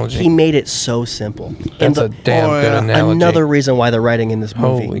 good analogy. He made it so simple. That's a damn good analogy. Another reason why the writing in this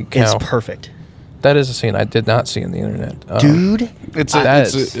movie Holy is cow. perfect, That is a scene I did not see on the internet. dude. It's That a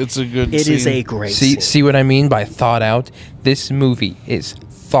is- it's a good. It scene. is a great scene. See what I mean by thought out? This movie is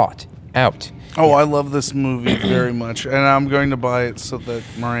thought out. Oh, I love this movie very much, and I'm going to buy it so that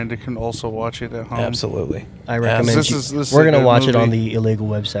Miranda can also watch it at home. Absolutely. I recommend This you. is- this is We're a gonna good watch it on movie. the illegal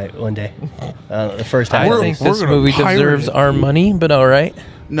website one day. The first I time. think we're this gonna movie pirate deserves it. our money, but all right.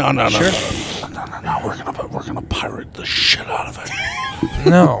 No, no, no, Sure. no. We're gonna pirate the shit out of it.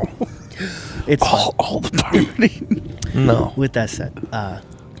 No. It's fun. All the pirating. No. With that said,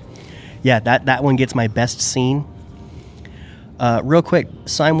 yeah, that one gets my best scene. Real quick,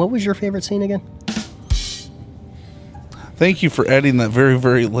 Simon, what was your favorite scene again? Thank you for adding that very,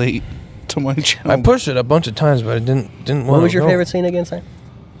 very late to my channel. I pushed it a bunch of times, but it didn't What want was to your go. favorite scene again, Simon?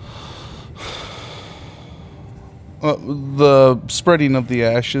 The spreading of the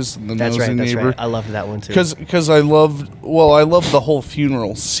ashes and the That's nosy right. That's neighbor. right. I loved that one too. Because I loved the whole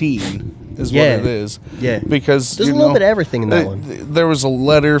funeral scene is Yeah. what it is. Yeah. Because There's you a little know, bit of everything in that th- one. There was a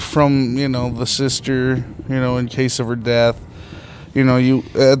letter from the sister in case of her death. You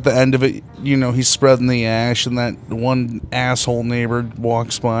at the end of it, he's spreading the ash, and that one asshole neighbor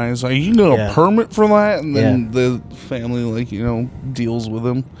walks by. He's like, "You got Yeah. a permit for that?" And then Yeah. the family deals with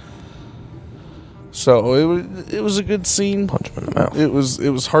him. So it was a good scene. Punch him in the mouth.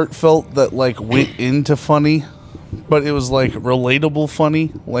 It was heartfelt that went into funny, but it was relatable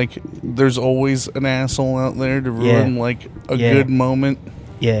funny. There's always an asshole out there to ruin a Yeah. good moment.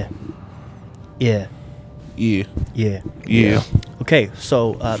 Yeah. Yeah. Yeah, Yeah. yeah. Okay,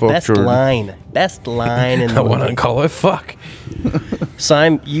 so best Jordan. line. Best line in I the want to movie. call it fuck.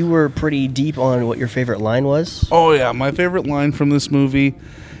 Simon, you were pretty deep on what your favorite line was. Oh yeah, my favorite line from this movie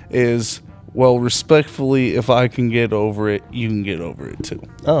is, "Well, respectfully, if I can get over it, you can get over it too."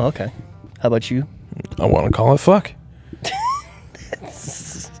 Oh, okay. How about you? I want to call it fuck.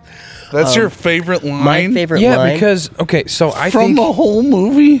 That's your favorite line? My favorite Yeah, line. because so I from think the whole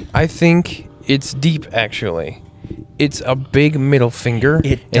movie? I think it's deep actually. It's a big middle finger.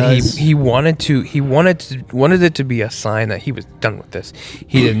 It and does. he wanted it to be a sign that he was done with this.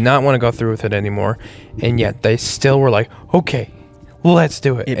 He did not want to go through with it anymore, and yet they still were like, "Okay, let's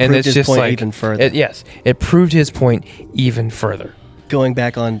do it." It and proved it's his just point like even further. it proved his point even further. Going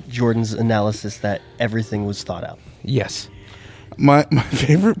back on Jordan's analysis that everything was thought out. Yes. My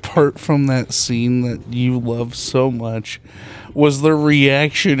favorite part from that scene that you love so much was the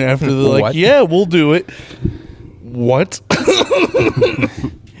reaction after they're like, What? "Yeah, we'll do it." What? That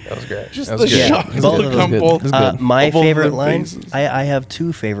was great. Just That the was good. shock That was of good. the That was good. couple. That was good. My Of both favorite their line, faces. I have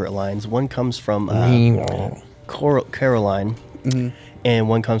two favorite lines. One comes from Caroline, and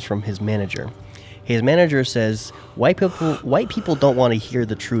one comes from his manager. His manager says, white people don't want to hear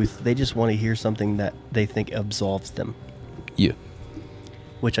the truth. They just want to hear something that they think absolves them," Yeah.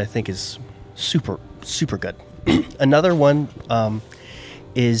 which I think is super, super good. Another one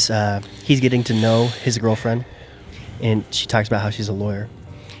is he's getting to know his girlfriend, and she talks about how she's a lawyer,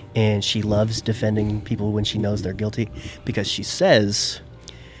 and she loves defending people when she knows they're guilty, because she says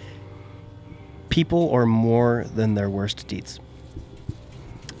people are more than their worst deeds.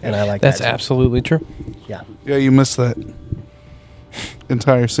 And I like That's that too. absolutely true. Yeah. Yeah, you missed that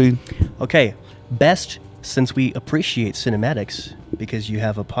entire scene. Okay, best, since we appreciate cinematics, because you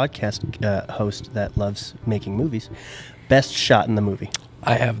have a podcast host that loves making movies, best shot in the movie.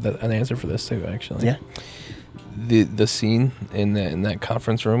 I have an answer for this too, actually. Yeah. The scene in that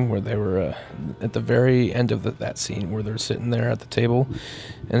conference room where they were at the very end of that scene where they're sitting there at the table,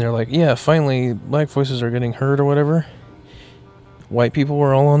 and they're like, "Yeah, finally, black voices are getting heard or whatever." White people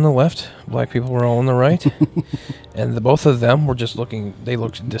were all on the left, black people were all on the right, and both of them were just looking. They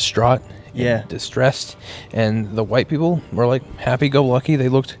looked distraught, and distressed, and the white people were like happy-go-lucky. They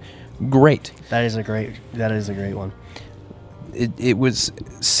looked great. That is a great one. It was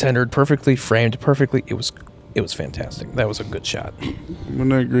centered perfectly, framed perfectly. It was fantastic. That was a good shot. I'm going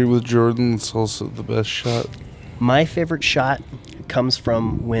to agree with Jordan. It's also the best shot. My favorite shot comes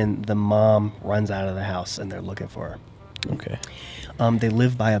from when the mom runs out of the house and they're looking for her. Okay. They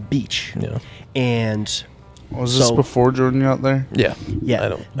live by a beach. Yeah. And Was this before Jordan got there? Yeah.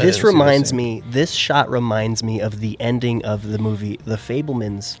 yeah, this shot reminds me of the ending of the movie The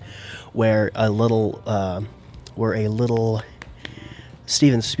Fabelmans, where a little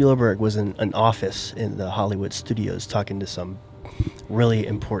Steven Spielberg was in an office in the Hollywood studios talking to some really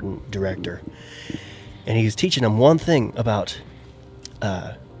important director. And he was teaching him one thing about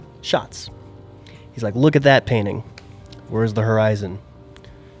shots. He's like, "Look at that painting. Where's the horizon?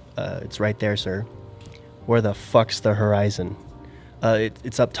 It's right there, sir. Where the fuck's the horizon?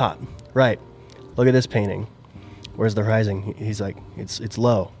 It's up top. Right. Look at this painting. Where's the horizon? He's like, it's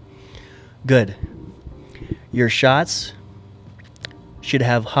low. Good. Your shots should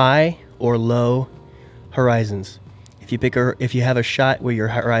have high or low horizons. If you have a shot where your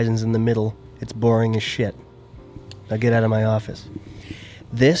horizon's in the middle, it's boring as shit. Now get out of my office.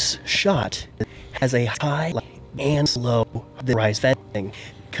 This shot has a high and low horizon fencing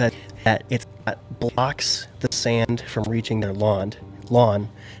because it blocks the sand from reaching their lawn,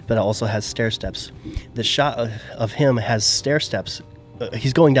 but it also has stair steps. The shot of him has stair steps.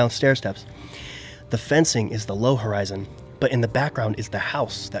 He's going down stair steps. The fencing is the low horizon, but in the background is the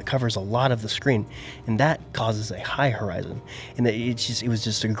house that covers a lot of the screen, and that causes a high horizon. And it was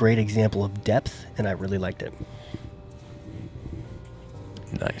just a great example of depth, and I really liked it.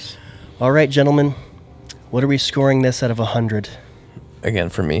 Nice. All right, gentlemen, what are we scoring this out of 100? Again,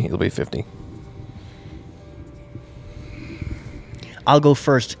 for me, it'll be 50. I'll go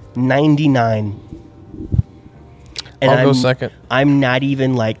first, 99. And I'll go second. I'm not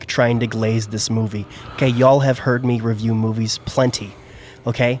even like trying to glaze this movie. Okay, y'all have heard me review movies plenty.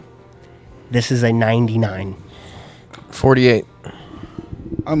 Okay? This is a 99. 48.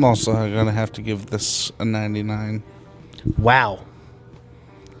 I'm also going to have to give this a 99. Wow.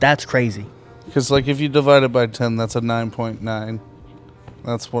 That's crazy. Because, like, if you divide it by 10, that's a 9.9.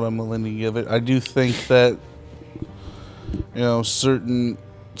 That's what I'm willing to give it. I do think that, you know, certain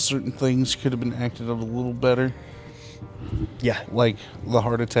things could have been acted out a little better. Yeah. Like the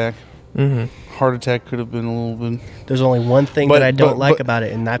heart attack. Mm-hmm. Heart attack could have been a little bit. There's only one thing that I don't like about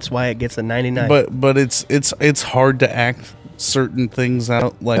it, and that's why it gets a 99. But it's hard to act certain things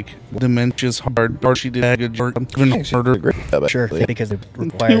out. Like dementia's hard. She did a good job. Sure, because it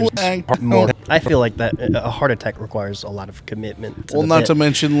requires more. I feel like that a heart attack requires a lot of commitment. To Well, not to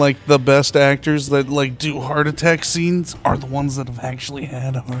mention, like, the best actors that, like, do heart attack scenes are the ones that have actually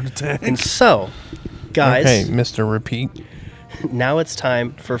had a heart attack. And so, guys, Okay, Mr. Repeat. now it's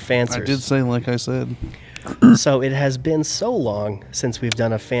time for Fancers. I did say, like I said. So it has been so long since we've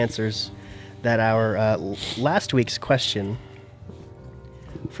done a Fancers that our last week's question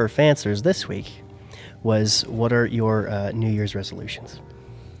for Fancers this week was, what are your New Year's resolutions?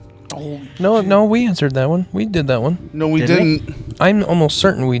 No, we answered that one. We did that one. No, we Did we? didn't. I'm almost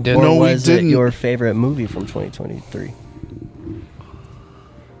certain we did. Or No, we was it didn't. your favorite movie from 2023?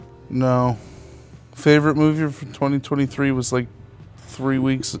 No. Favorite movie for 2023 was, like, 3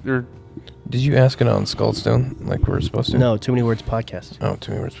 weeks or... Did you ask it on Skullstone like we were supposed to? No, Too Many Words podcast. Oh,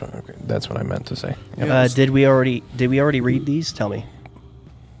 2 minutes. Okay, that's what I meant to say. Yep. Yeah. Did we already read these? Tell me.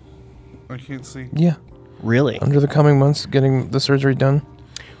 I can't see. Yeah. Really? Under the coming months, getting the surgery done.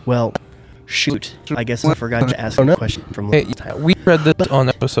 Well, shoot. I guess I forgot to ask a question from Hey, last time. we read this on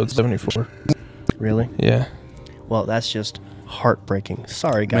episode 74. Really? Yeah. Well, that's just heartbreaking.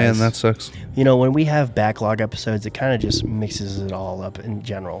 Sorry, Man, guys. that sucks. You know, when we have backlog episodes, it kind of just mixes it all up in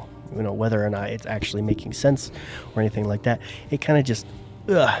general. You know, whether or not it's actually making sense or anything like that, it kind of just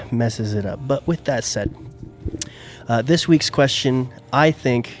messes it up. But with that said, this week's question, I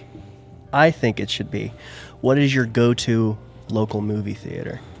think it should be, what is your go-to local movie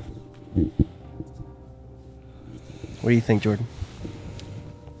theater? What do you think, Jordan?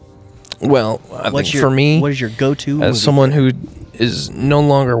 Well, I What's think your, for me, what is your go-to movie as someone who is no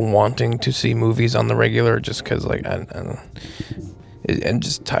longer wanting to see movies on the regular just because, like, I don't I'm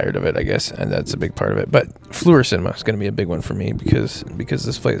just tired of it, I guess, and that's a big part of it. But Fleur Cinema is going to be a big one for me because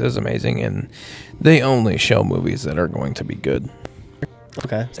this place is amazing, and they only show movies that are going to be good.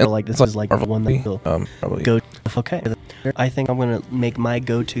 Okay, so like this is like the one that will probably go. Okay, I think I'm gonna make my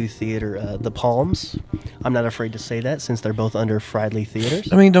go-to theater the Palms. I'm not afraid to say that since they're both under Friedley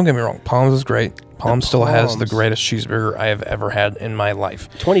Theaters. I mean, don't get me wrong, Palms is great. Palms still has the Palms. greatest cheeseburger I have ever had in my life.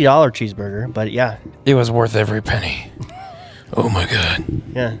 $20 cheeseburger, but yeah, It was worth every penny. Oh my god.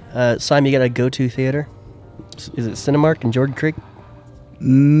 yeah. Simon, you got a go-to theater? Is it Cinemark in Jordan Creek?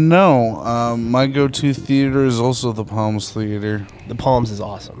 No, my go-to theater is also the Palms Theater. The Palms is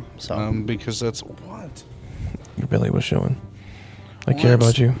awesome. So Because that's what? Your belly was showing. I care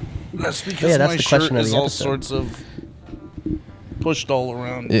about you. That's because Yeah, that's my the shirt question of is the all episode. sorts of pushed all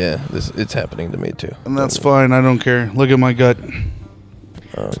around. Yeah, it's happening to me too. And that's fine. I don't care. Look at my gut.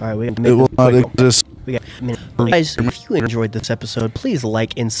 all right, we It will not exist. We got a minute. Guys, if you enjoyed this episode, please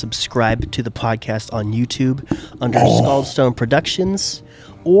like and subscribe to the podcast on YouTube under Scaldstone Productions.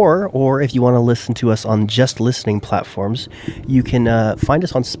 Or if you want to listen to us on just listening platforms, you can find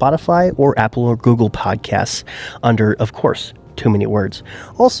us on Spotify or Apple or Google Podcasts under, of course, Too Many Words.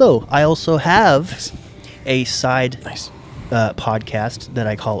 Also, I also have a side podcast that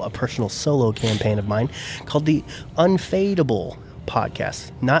I call a personal solo campaign of mine called the Unfadeable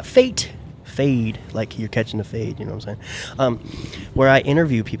Podcast. Not fate, fade, like you're catching a fade, you know what I'm saying? Where I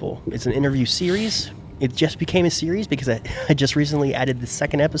interview people. It's an interview series. It just became a series because I just recently added the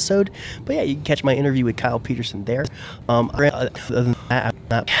second episode. But yeah, you can catch my interview with Kyle Peterson there. Other than that,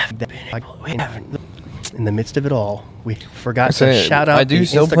 in the midst of it all, we forgot to shout out. I do the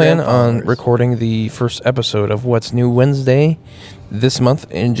still Instagram plan on followers. recording the first episode of What's New Wednesday this month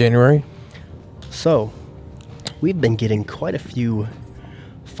in January. So, we've been getting quite a few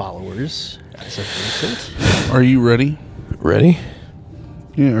followers as of recent. Are you ready? Ready?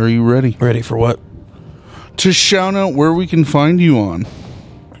 Yeah, are you ready? Ready for what? To shout out where we can find you on.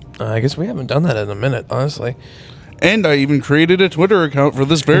 I guess we haven't done that in a minute, honestly. And I even created a Twitter account for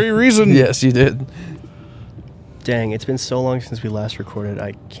this very reason. Yes, you did. Dang, it's been so long since we last recorded.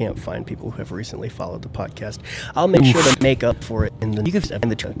 I can't find people who have recently followed the podcast. I'll make sure to make up for it in the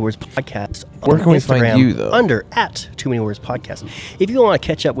Too Many Words podcast. Where on can we find Instagram you, though? Under @Too Many Words podcast. If you want to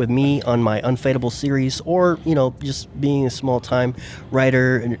catch up with me on my Unfadeable series, or just being a small time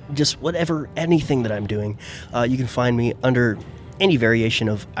writer and just whatever, anything that I'm doing, you can find me under any variation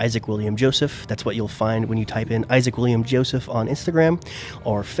of Isaac William Joseph. That's what you'll find when you type in Isaac William Joseph on Instagram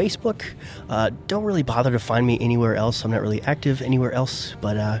or Facebook. Don't really bother to find me anywhere else. I'm not really active anywhere else,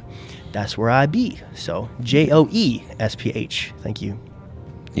 but that's where I be. So JOESPH. Thank you.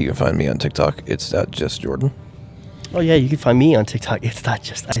 You can find me on TikTok. It's not just Jordan. Oh yeah, you can find me on TikTok. It's not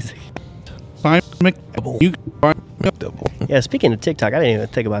just Isaac. Find McDouble. You can find Double. Yeah, speaking of TikTok, I didn't even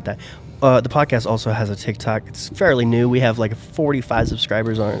think about that. The podcast also has a TikTok. It's fairly new. We have like 45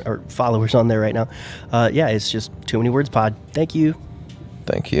 subscribers or followers on there right now. Yeah, it's just Too Many Words Pod. Thank you.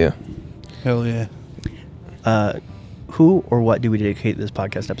 Thank you. Hell yeah. Who or what do we dedicate this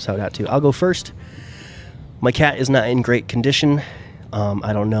podcast episode out to? I'll go first. My cat is not in great condition.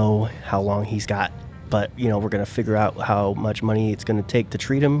 I don't know how long he's got, but we're gonna figure out how much money it's gonna take to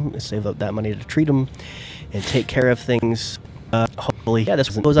treat him, save up that money to treat him, and take care of things. Hopefully, yeah, this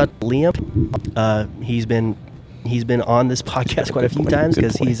goes out to Liam. He's been on this podcast quite a few times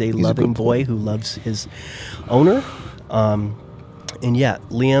because he's a loving boy who loves his owner. And yeah,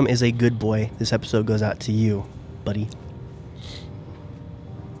 Liam is a good boy. This episode goes out to you, buddy.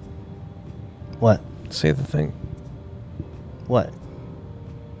 What? Say the thing. What?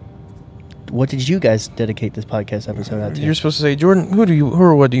 What did you guys dedicate this podcast episode out to? You're supposed to say, Jordan, who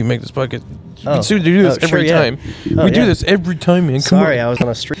or what do you make this podcast? Oh. We do this Oh, sure, every yeah. time. Oh, we do yeah. this every time, man. Come Sorry, on. I was on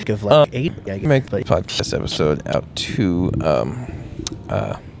a streak of like 8. I guess, Make the but podcast episode out to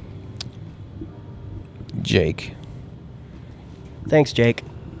Jake. thanks, Jake.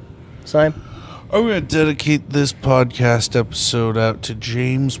 Simon? I'm going to dedicate this podcast episode out to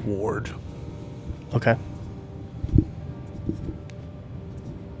James Ward. Okay.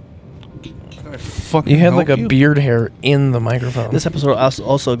 Can I fucking You had like a help you? beard hair in the microphone. This episode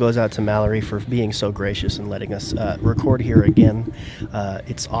also goes out to Mallory for being so gracious and letting us record here again.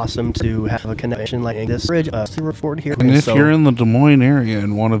 It's awesome to have a connection like this to record here. And if so, you're in the Des Moines area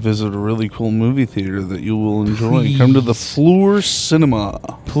and want to visit a really cool movie theater that you will enjoy, come to the Fleur Cinema.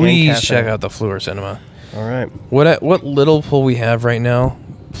 Please Cafe. check out the Fleur Cinema. all right. What little pull we have right now,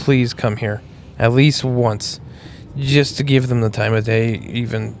 please come here at least once, just to give them the time of day.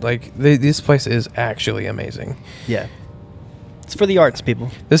 Even like this place is actually amazing. Yeah. It's for the arts,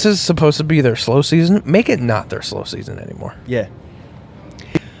 people. This is supposed to be their slow season. Make it not their slow season anymore. Yeah.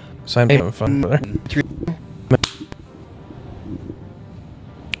 So I'm having fun with her.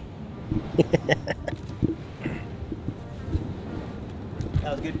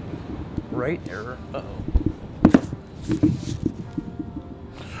 That was good. Right error. Uh-oh.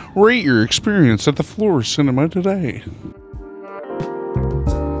 Rate your experience at the Fleur Cinema today.